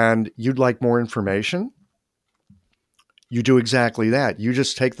and you'd like more information, you do exactly that. You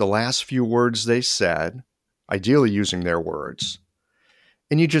just take the last few words they said, ideally using their words,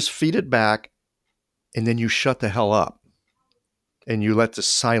 and you just feed it back, and then you shut the hell up and you let the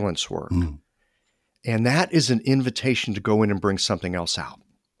silence work. And that is an invitation to go in and bring something else out.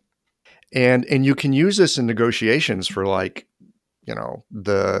 And you can use this in negotiations for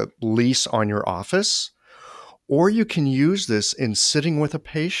the lease on your office, or you can use this in sitting with a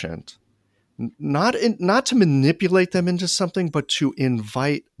patient, not to manipulate them into something, but to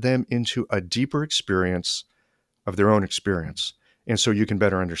invite them into a deeper experience of their own experience. And so you can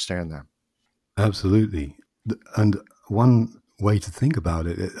better understand them. Absolutely. And one way to think about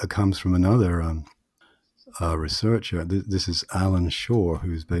it, it comes from another researcher. This is Alan Shore,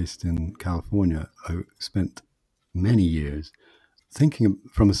 who's based in California, who spent many years thinking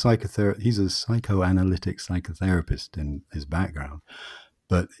from a psychotherapist. He's a psychoanalytic psychotherapist in his background,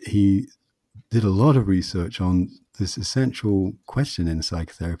 but he did a lot of research on this essential question in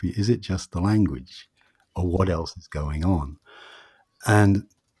psychotherapy: is it just the language, or what else is going on? And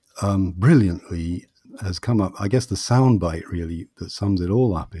brilliantly has come up. I guess the soundbite really that sums it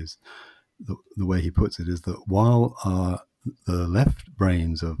all up is the way he puts it is that while the left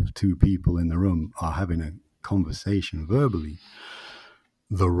brains of two people in the room are having a conversation verbally,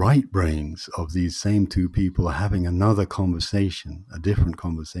 the right brains of these same two people are having another conversation, a different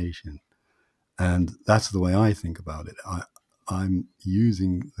conversation. And that's the way I think about it. I'm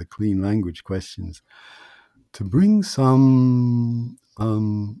using the clean language questions to bring some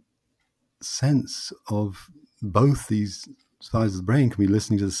sense of both these sides of the brain can be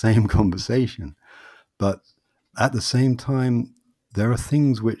listening to the same conversation. But at the same time, there are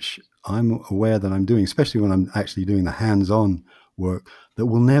things which I'm aware that I'm doing, especially when I'm actually doing the hands-on work, that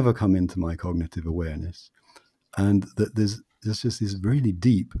will never come into my cognitive awareness. And that there's just this really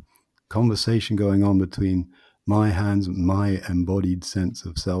deep conversation going on between my hands, my embodied sense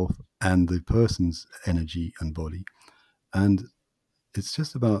of self, and the person's energy and body. And it's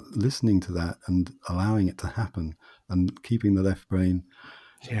just about listening to that and allowing it to happen and keeping the left brain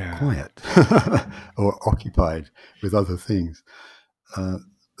quiet or occupied with other things.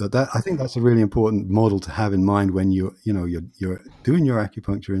 That I think that's a really important model to have in mind when you're doing your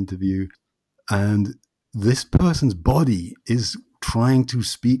acupuncture interview, and this person's body is trying to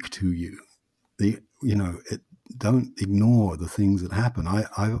speak to you. Don't ignore the things that happen.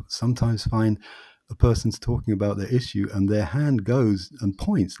 I sometimes find a person's talking about their issue and their hand goes and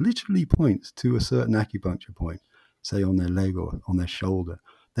literally points to a certain acupuncture point, say on their leg or on their shoulder.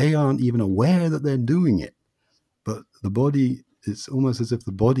 They aren't even aware that they're doing it, but the body, it's almost as if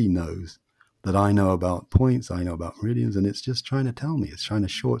the body knows that I know about points, I know about meridians, and it's just trying to tell me. It's trying to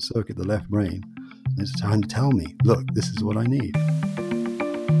short circuit the left brain. It's trying to tell me, look, this is what I need.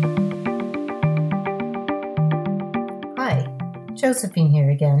 Hi, Josephine here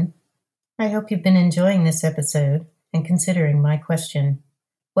again. I hope you've been enjoying this episode and considering my question.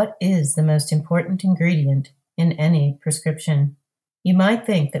 What is the most important ingredient in any prescription? You might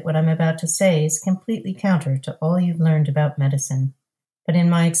think that what I'm about to say is completely counter to all you've learned about medicine. But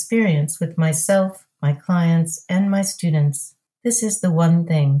in my experience with myself, my clients, and my students, this is the one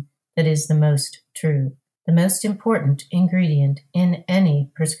thing that is the most true. The most important ingredient in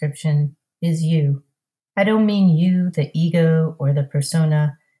any prescription is you. I don't mean you, the ego or the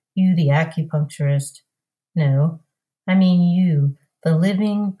persona, you, the acupuncturist. No, I mean you, the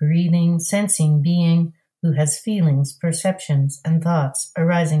living, breathing, sensing being who has feelings, perceptions, and thoughts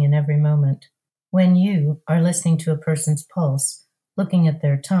arising in every moment. When you are listening to a person's pulse, looking at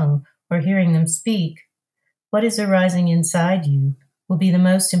their tongue, or hearing them speak, what is arising inside you will be the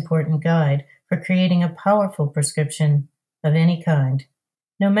most important guide for creating a powerful prescription of any kind.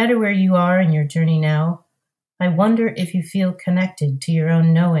 No matter where you are in your journey now, I wonder if you feel connected to your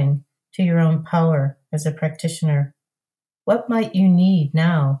own knowing, to your own power as a practitioner. What might you need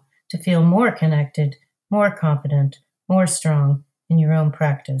now to feel more connected, more confident, more strong in your own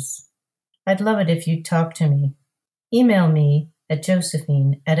practice? I'd love it if you'd talk to me. Email me at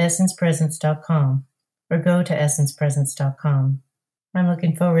josephine@essencepresence.com or go to essencepresence.com. I'm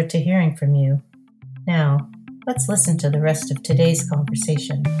looking forward to hearing from you. Now, let's listen to the rest of today's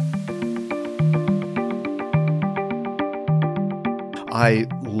conversation. I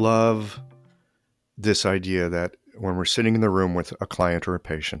love this idea that when we're sitting in the room with a client or a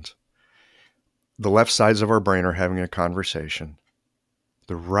patient, the left sides of our brain are having a conversation.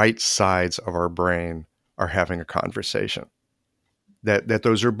 The right sides of our brain are having a conversation. That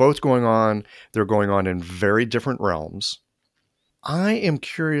those are both going on. They're going on in very different realms. I am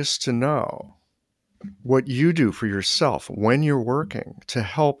curious to know what you do for yourself when you're working to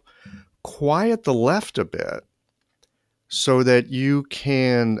help quiet the left a bit so that you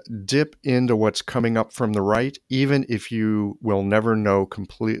can dip into what's coming up from the right, even if you will never know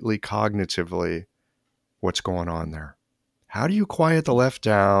completely cognitively what's going on there. How do you quiet the left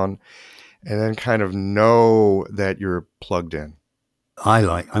down and then kind of know that you're plugged in?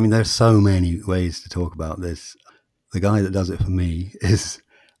 There's so many ways to talk about this. The guy that does it for me is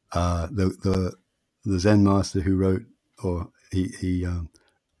the Zen master who wrote, or he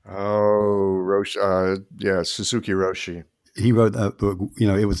Suzuki Roshi. He wrote that book.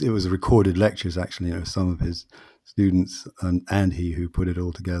 It was recorded lectures actually. Some of his students and he who put it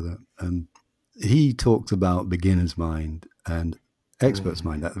all together. And he talked about beginner's mind and expert's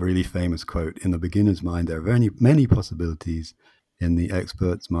mind. That really famous quote: "In the beginner's mind, there are many possibilities. In the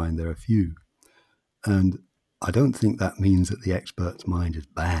expert's mind, there are few." And I don't think that means that the expert's mind is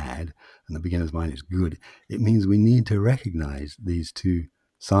bad and the beginner's mind is good. It means we need to recognize these two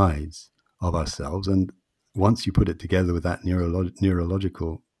sides of ourselves. And once you put it together with that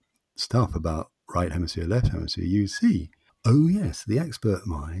neurological stuff about right hemisphere, left hemisphere, you see Oh, yes, the expert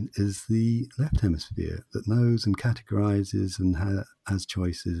mind is the left hemisphere that knows and categorizes and has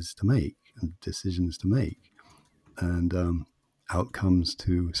choices to make and decisions to make and outcomes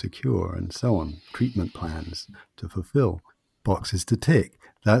to secure and so on, treatment plans to fulfill, boxes to tick.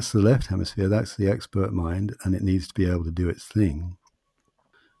 That's the left hemisphere, that's the expert mind, and it needs to be able to do its thing.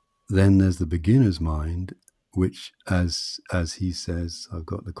 Then there's the beginner's mind, which, as he says, I've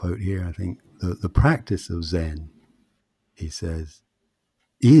got the quote here, I think, the practice of Zen, he says,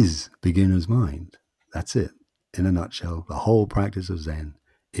 is beginner's mind. That's it. In a nutshell, the whole practice of Zen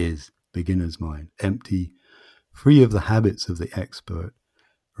is beginner's mind, empty, free of the habits of the expert,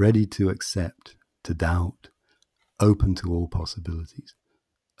 ready to accept, to doubt, open to all possibilities.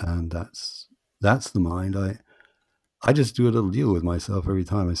 And that's the mind. I just do a little deal with myself every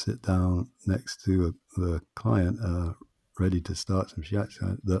time I sit down next to the client, ready to start some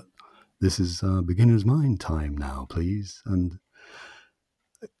shiatsu, that this is beginner's mind time now, please. And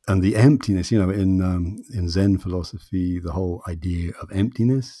the emptiness, in Zen philosophy, the whole idea of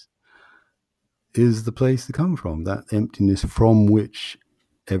emptiness is the place to come from, that emptiness from which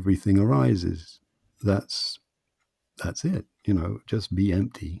everything arises. That's it, just be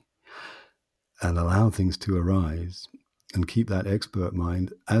empty and allow things to arise and keep that expert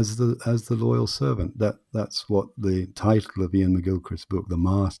mind as the loyal servant. That's what the title of Ian McGilchrist's book, The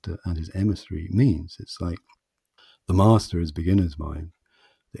Master and His Emissary, means. It's like the master is beginner's mind.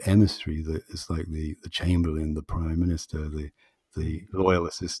 The emissary is like the chamberlain, the prime minister, the loyal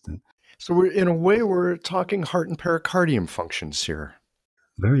assistant. So in a way, we're talking heart and pericardium functions here.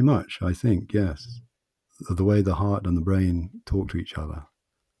 Very much, I think, yes. The way the heart and the brain talk to each other,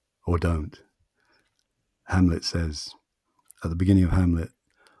 or don't. Hamlet says, at the beginning of Hamlet,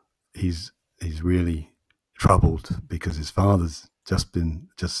 he's really troubled because his father's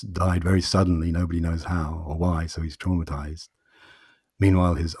just died very suddenly. Nobody knows how or why, so he's traumatized.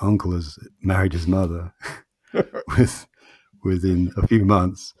 Meanwhile, his uncle has married his mother within a few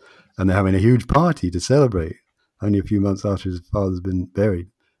months, and they're having a huge party to celebrate only a few months after his father's been buried.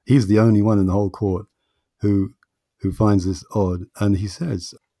 He's the only one in the whole court who finds this odd, and he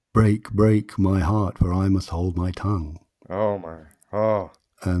says, break my heart, for I must hold my tongue. Oh, my. Oh.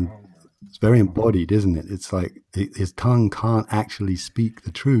 And it's very embodied, isn't it? It's like his tongue can't actually speak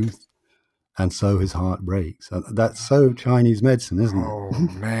the truth, and so his heart breaks. That's so Chinese medicine, isn't it? Oh,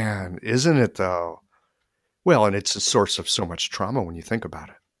 man. Isn't it, though? Well, and it's a source of so much trauma when you think about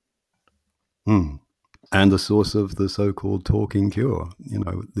it. And the source of the so-called talking cure.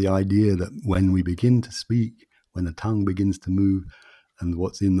 The idea that when we begin to speak, when the tongue begins to move and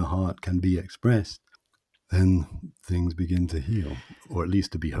what's in the heart can be expressed, then things begin to heal, or at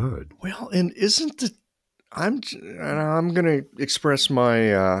least to be heard. Well, and I'm going to express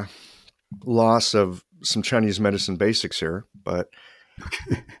my loss of some Chinese medicine basics here, but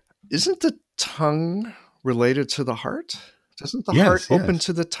isn't the tongue related to the heart? Doesn't the heart open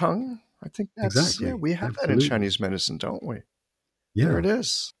to the tongue? I think that's exactly. Yeah, we have that in Chinese medicine, don't we? Yeah. There it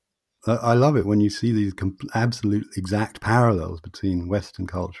is. I love it when you see these absolute exact parallels between Western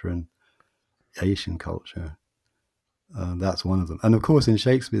culture and Asian culture. That's one of them. And of course, in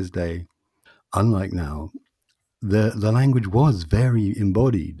Shakespeare's day, unlike now, the language was very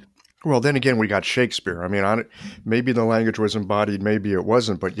embodied. Well, then again, we got Shakespeare. I mean, maybe the language was embodied, maybe it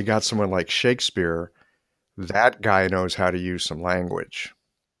wasn't, but you got someone like Shakespeare. That guy knows how to use some language.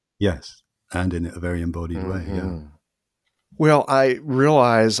 Yes, and in a very embodied way, yeah. Well, I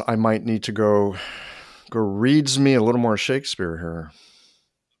realize I might need to go read me a little more Shakespeare here.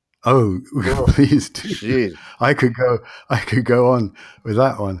 Oh, please do. Jeez. I could go on with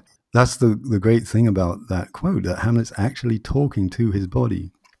that one. That's the great thing about that quote, that Hamlet's actually talking to his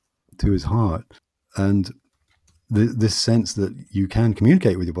body, to his heart. And this sense that you can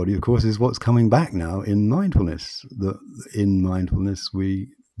communicate with your body, of course, is what's coming back now in mindfulness. In mindfulness, we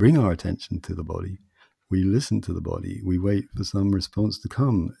bring our attention to the body. We listen to the body. We wait for some response to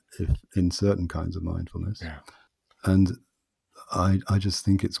come in certain kinds of mindfulness. Yeah. And I just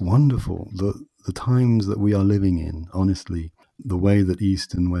think it's wonderful, the times that we are living in, honestly, the way that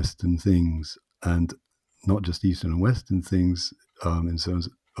East and Western things, and not just Eastern and Western things in terms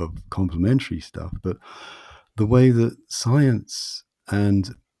of complementary stuff, but the way that science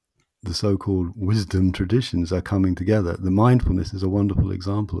and the so-called wisdom traditions are coming together. The mindfulness is a wonderful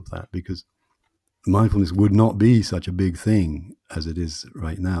example of that, because mindfulness would not be such a big thing as it is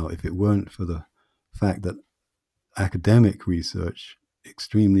right now if it weren't for the fact that academic research,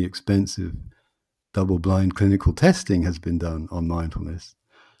 extremely expensive, double-blind clinical testing has been done on mindfulness.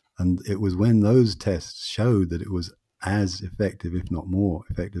 And it was when those tests showed that it was as effective, if not more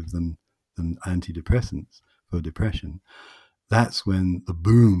effective than antidepressants for depression, that's when the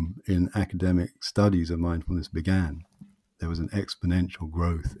boom in academic studies of mindfulness began. There was an exponential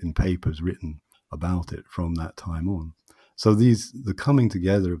growth in papers written about it from that time on. So the coming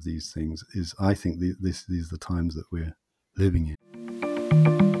together of these things is, I think, these are the times that we're living in.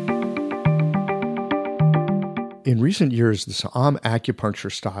 In recent years, the Sa'am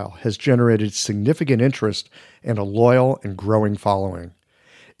acupuncture style has generated significant interest and a loyal and growing following.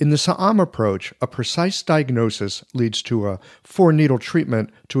 In the Sa'am approach, a precise diagnosis leads to a 4-needle treatment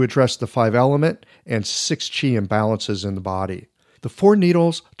to address the 5-element and 6 qi imbalances in the body. The 4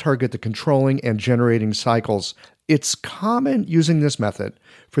 needles target the controlling and generating cycles. It's common using this method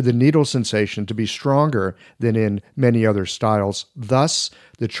for the needle sensation to be stronger than in many other styles. Thus,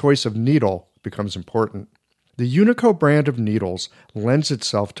 the choice of needle becomes important. The Unico brand of needles lends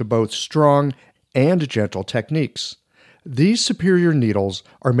itself to both strong and gentle techniques. These superior needles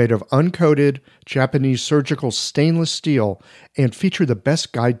are made of uncoated Japanese surgical stainless steel and feature the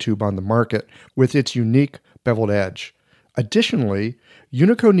best guide tube on the market with its unique beveled edge. Additionally,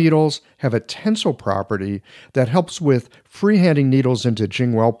 Unico needles have a tensile property that helps with freehanding needles into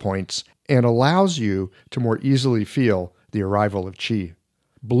Jingwell points and allows you to more easily feel the arrival of qi.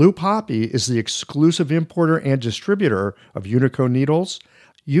 Blue Poppy is the exclusive importer and distributor of Unico needles.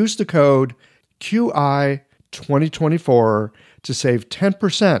 Use the code QI2024 to save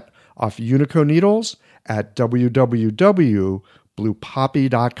 10% off Unico needles at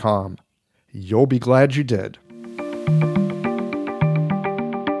www.bluepoppy.com. You'll be glad you did.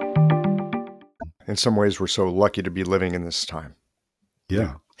 In some ways, we're so lucky to be living in this time.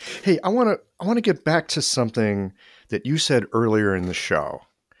 Yeah. Hey, I want to get back to something that you said earlier in the show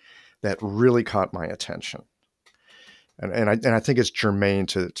that really caught my attention. And I think it's germane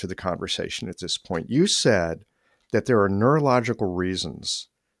to the conversation at this point. You said that there are neurological reasons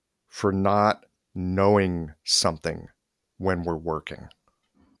for not knowing something when we're working.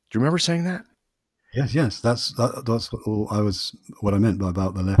 Do you remember saying that? Yes. That's what I meant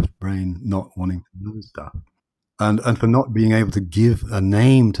about the left brain not wanting to know stuff. And for not being able to give a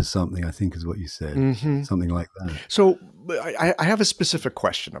name to something, I think is what you said. Mm-hmm. Something like that. So I have a specific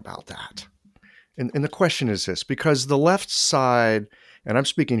question about that. And the question is this, because the left side, and I'm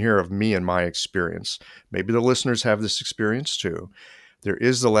speaking here of me and my experience, maybe the listeners have this experience too. There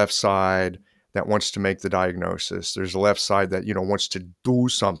is the left side that wants to make the diagnosis. There's the left side that, wants to do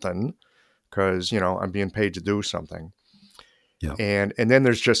something because, I'm being paid to do something. Yeah. And then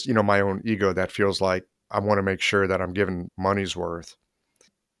there's just, my own ego that feels like I want to make sure that I'm giving money's worth.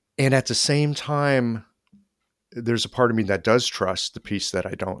 And at the same time, there's a part of me that does trust the piece that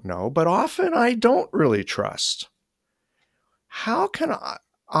I don't know, but often I don't really trust. How can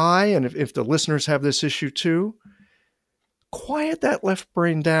I, and if the listeners have this issue too, quiet that left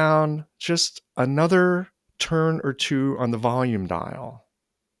brain down just another turn or two on the volume dial?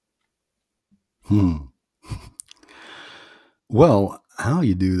 Well, how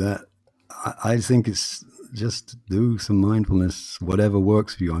you do that, I think it's just do some mindfulness, whatever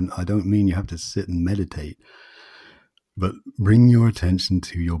works for you. I don't mean you have to sit and meditate, but bring your attention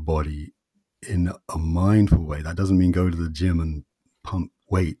to your body in a mindful way. That doesn't mean go to the gym and pump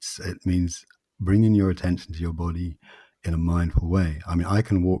weights. It means bringing your attention to your body in a mindful way. I mean, I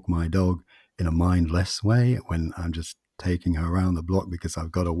can walk my dog in a mindless way when I'm just taking her around the block because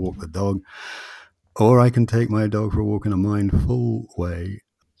I've got to walk the dog. Or I can take my dog for a walk in a mindful way,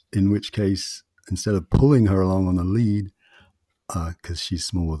 in which case, instead of pulling her along on the lead, because she's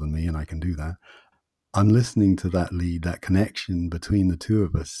smaller than me and I can do that, I'm listening to that lead, that connection between the two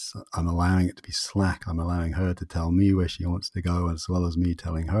of us. I'm allowing it to be slack. I'm allowing her to tell me where she wants to go as well as me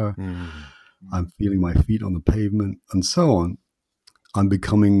telling her. I'm feeling my feet on the pavement and so on. I'm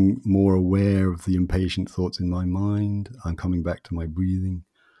becoming more aware of the impatient thoughts in my mind. I'm coming back to my breathing.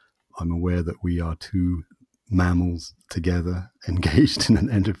 I'm aware that we are two mammals together engaged in an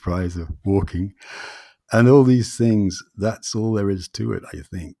enterprise of walking. And all these things, that's all there is to it, I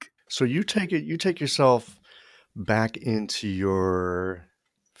think. So you take yourself back into your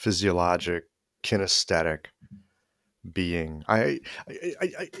physiologic, kinesthetic being. I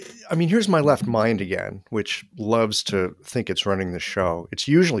mean, here's my left mind again, which loves to think it's running the show. It's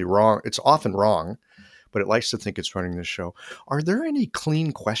usually wrong. It's often wrong, but it likes to think it's running the show. Are there any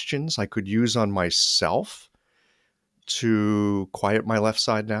clean questions I could use on myself to quiet my left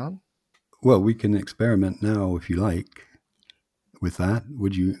side down? Well, we can experiment now if you like with that.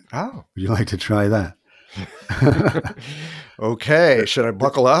 Would you like to try that? Okay. Should I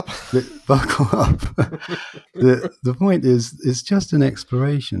buckle up? Buckle up. The point is, it's just an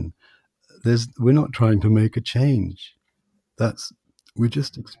exploration. We're not trying to make a change. We're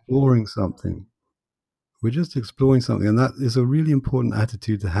just exploring something. We're just exploring something. And that is a really important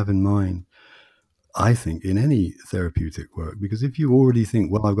attitude to have in mind, I think, in any therapeutic work. Because if you already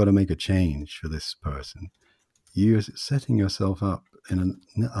think, well, I've got to make a change for this person, you're setting yourself up in an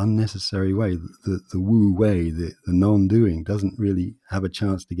unnecessary way. The woo way, the non-doing doesn't really have a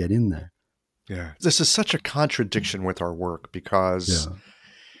chance to get in there. Yeah. This is such a contradiction with our work because,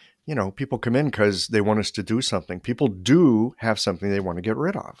 people come in because they want us to do something. People do have something they want to get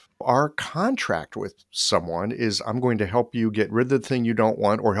rid of. Our contract with someone is I'm going to help you get rid of the thing you don't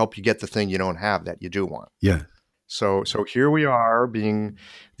want or help you get the thing you don't have that you do want. Yeah. So here we are being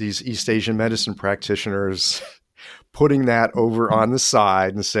these East Asian medicine practitioners putting that over on the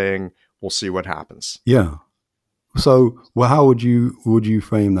side and saying, we'll see what happens. Yeah. So, well, how would you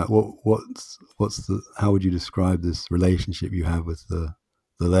frame that? How would you describe this relationship you have with the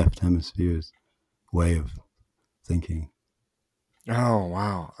left hemisphere's way of thinking? Oh,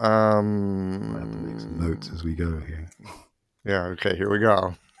 wow. I have to make some notes as we go here. Yeah. Okay. Here we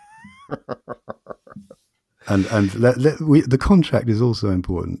go. And the contract is also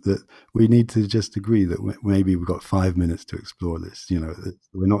important, that we need to just agree that maybe we've got 5 minutes to explore this.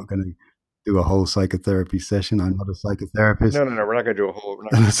 We're not going to do a whole psychotherapy session. I'm not a psychotherapist. No. We're not going to do a whole.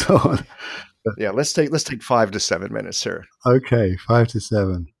 And so on. Yeah, let's take 5 to 7 minutes here. Okay, 5 to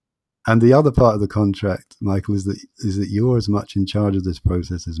 7. And the other part of the contract, Michael, is that you're as much in charge of this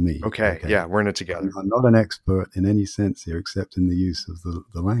process as me. Okay. Yeah, we're in it together. I'm not an expert in any sense here, except in the use of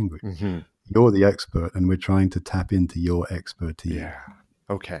the language. Mm-hmm. You're the expert, and we're trying to tap into your expertise. Yeah.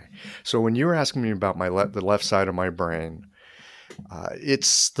 Okay. So when you were asking me about the left side of my brain,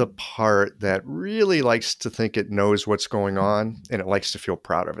 it's the part that really likes to think it knows what's going on, and it likes to feel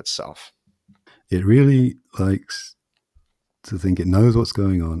proud of itself. It really likes to think it knows what's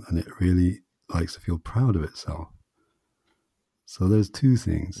going on, and it really likes to feel proud of itself. So there's two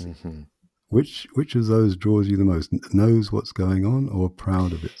things. Mm-hmm. Which of those draws you the most? Knows what's going on or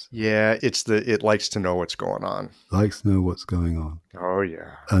proud of it? Yeah, it likes to know what's going on. Likes to know what's going on. Oh,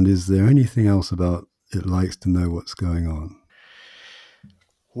 yeah. And is there anything else about it likes to know what's going on?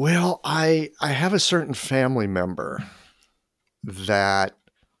 Well, I have a certain family member that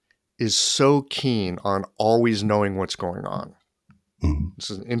is so keen on always knowing what's going on. Mm-hmm.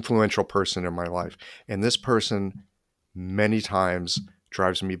 This is an influential person in my life. And this person many times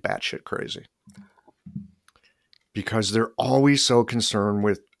drives me batshit crazy because they're always so concerned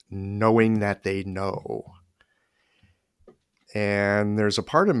with knowing that they know. And there's a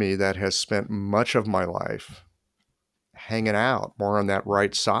part of me that has spent much of my life hanging out more on that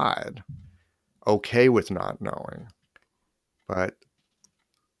right side, okay with not knowing. But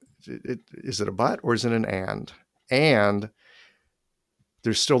is it a but or is it an and? And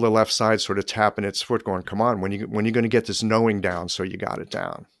there's still the left side sort of tapping its foot going, come on, when are you going to get this knowing down so you got it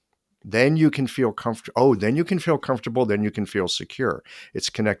down? Then you can feel comfortable. Oh, then you can feel comfortable. Then you can feel secure. It's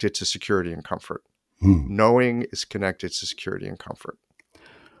connected to security and comfort. Knowing is connected to security and comfort.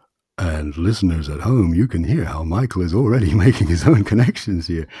 And listeners at home, you can hear how Michael is already making his own connections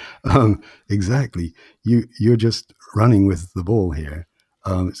here. Exactly. You're just running with the ball here.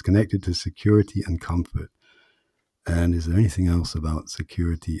 It's connected to security and comfort. And is there anything else about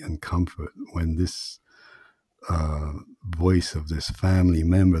security and comfort when this voice of this family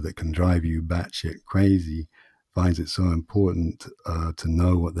member that can drive you batshit crazy finds it so important to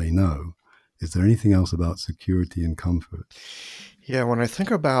know what they know? Is there anything else about security and comfort? Yeah, when I think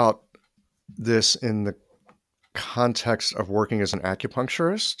about this in the context of working as an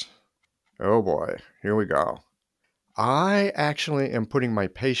acupuncturist, oh boy, here we go. I actually am putting my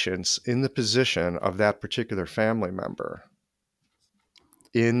patients in the position of that particular family member,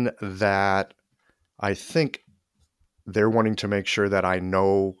 in that I think they're wanting to make sure that I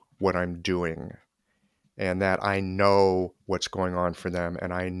know what I'm doing and that I know what's going on for them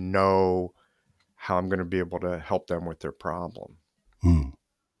and I know how I'm going to be able to help them with their problem.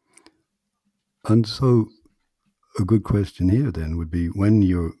 And so a good question here then would be, when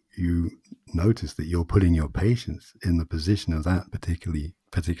you notice that you're putting your patients in the position of that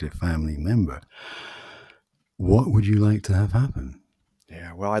particular family member, what would you like to have happen?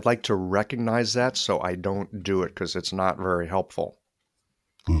 Yeah, well, I'd like to recognize that so I don't do it, because it's not very helpful.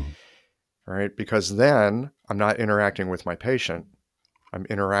 Right? Because then I'm not interacting with my patient. I'm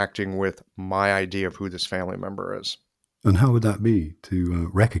interacting with my idea of who this family member is. And how would that be to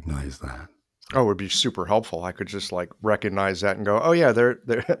recognize that? Oh, it would be super helpful. I could just recognize that and go, oh yeah, there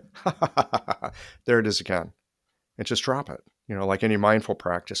it is again. And just drop it. Like any mindful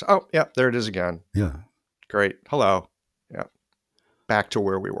practice. Oh, yeah, there it is again. Yeah. Great. Hello. Yeah. Back to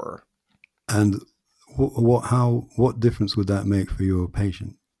where we were. And what difference would that make for your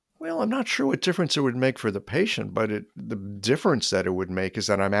patient? Well, I'm not sure what difference it would make for the patient, but the difference that it would make is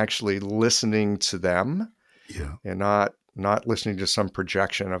that I'm actually listening to them Yeah. and not listening to some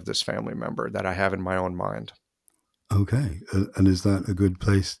projection of this family member that I have in my own mind. Okay. And is that a good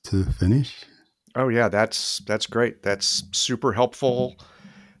place to finish? Oh yeah, that's great. That's super helpful.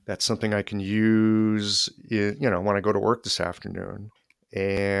 That's something I can use, when I go to work this afternoon,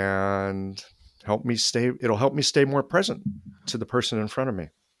 and it'll help me stay more present to the person in front of me.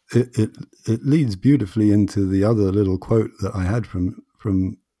 It leads beautifully into the other little quote that I had from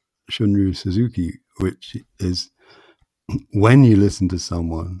Shunryu Suzuki, which is, when you listen to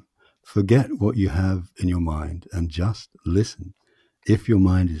someone, forget what you have in your mind and just listen. If your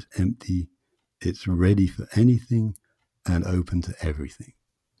mind is empty, it's ready for anything and open to everything.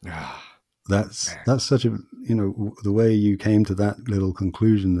 That's such a, the way you came to that little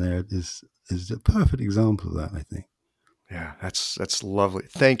conclusion there is a perfect example of that, I think. Yeah, that's lovely.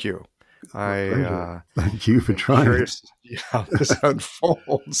 Thank you. Thank you for trying. Curious how this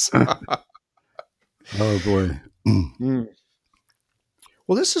unfolds. Oh boy.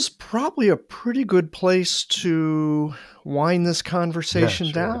 Well, this is probably a pretty good place to wind this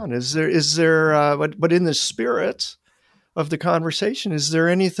conversation down. Is there? But in the spirit of the conversation, is there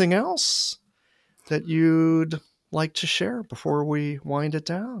anything else that you'd like to share before we wind it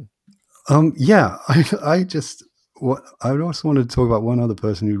down? Yeah, I also wanted to talk about one other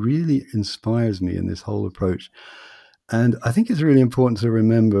person who really inspires me in this whole approach. And I think it's really important to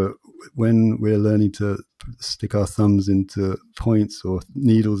remember when we're learning to stick our thumbs into points or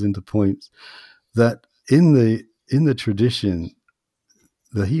needles into points, that in the tradition,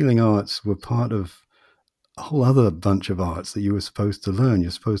 the healing arts were part of a whole other bunch of arts that you were supposed to learn.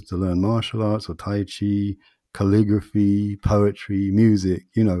 You're supposed to learn martial arts or Tai Chi, calligraphy, poetry, music,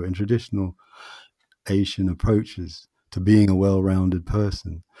 in traditional Asian approaches to being a well-rounded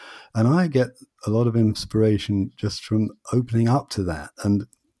person. And I get a lot of inspiration just from opening up to that. And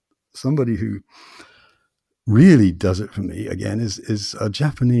somebody who really does it for me, again, is a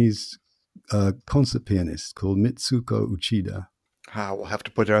Japanese concert pianist called Mitsuko Uchida. We'll have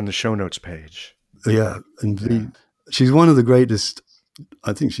to put it on the show notes page. Yeah, indeed. She's one of the greatest.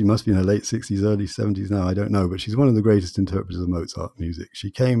 I think she must be in her late 60s, early 70s now. I don't know, but she's one of the greatest interpreters of Mozart music. She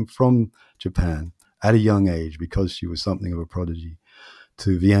came from Japan at a young age because she was something of a prodigy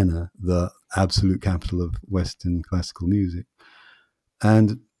to Vienna, the absolute capital of Western classical music,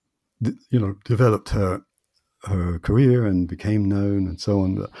 and developed her career and became known and so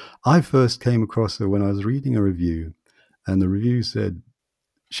on. But I first came across her when I was reading a review, and the review said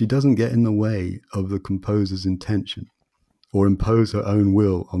she doesn't get in the way of the composer's intention or impose her own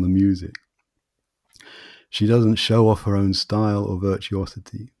will on the music. She doesn't show off her own style or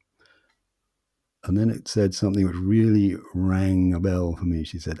virtuosity. And then it said something which really rang a bell for me.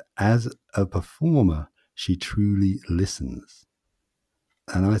 She said, as a performer, she truly listens.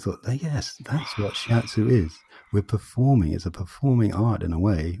 And I thought, yes, that's what shiatsu is. We're performing. It's a performing art in a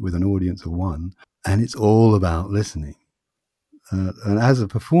way with an audience of one. And it's all about listening. And as a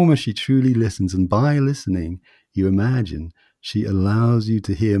performer, she truly listens. And by listening, you imagine she allows you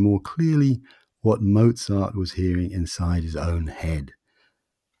to hear more clearly what Mozart was hearing inside his own head.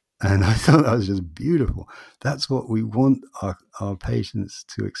 And I thought that was just beautiful. That's what we want our patients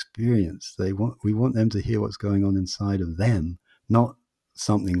to experience. We want them to hear what's going on inside of them, not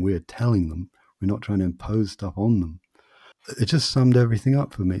something we're telling them. We're not trying to impose stuff on them. It just summed everything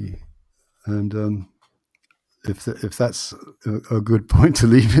up for me. And if that's a good point to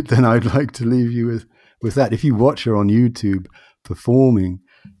leave it, then I'd like to leave you with that. If you watch her on YouTube performing,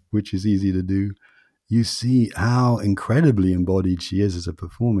 which is easy to do, you see how incredibly embodied she is as a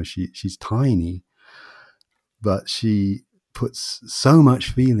performer. She's tiny, but she puts so much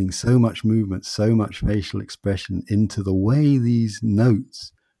feeling, so much movement, so much facial expression into the way these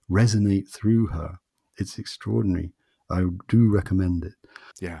notes resonate through her. It's extraordinary. I do recommend it.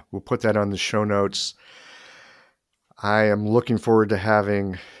 Yeah, we'll put that on the show notes. I am looking forward to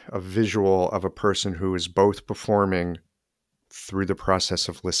having a visual of a person who is both performing through the process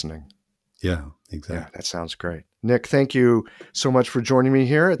of listening. Yeah, exactly. Yeah, that sounds great. Nick, thank you so much for joining me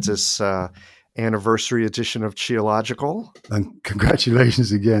here at this anniversary edition of Qiological. And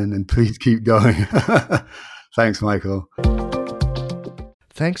congratulations again, and please keep going. Thanks, Michael.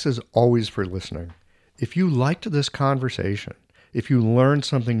 Thanks as always for listening. If you liked this conversation, if you learned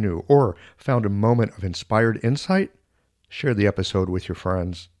something new or found a moment of inspired insight, share the episode with your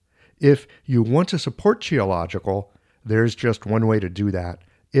friends. If you want to support Qiological, there's just one way to do that.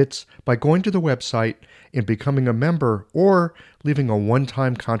 It's by going to the website and becoming a member or leaving a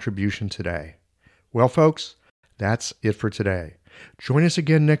one-time contribution today. Well, folks, that's it for today. Join us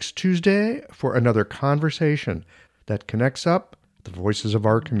again next Tuesday for another conversation that connects up the voices of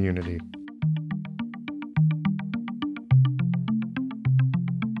our community.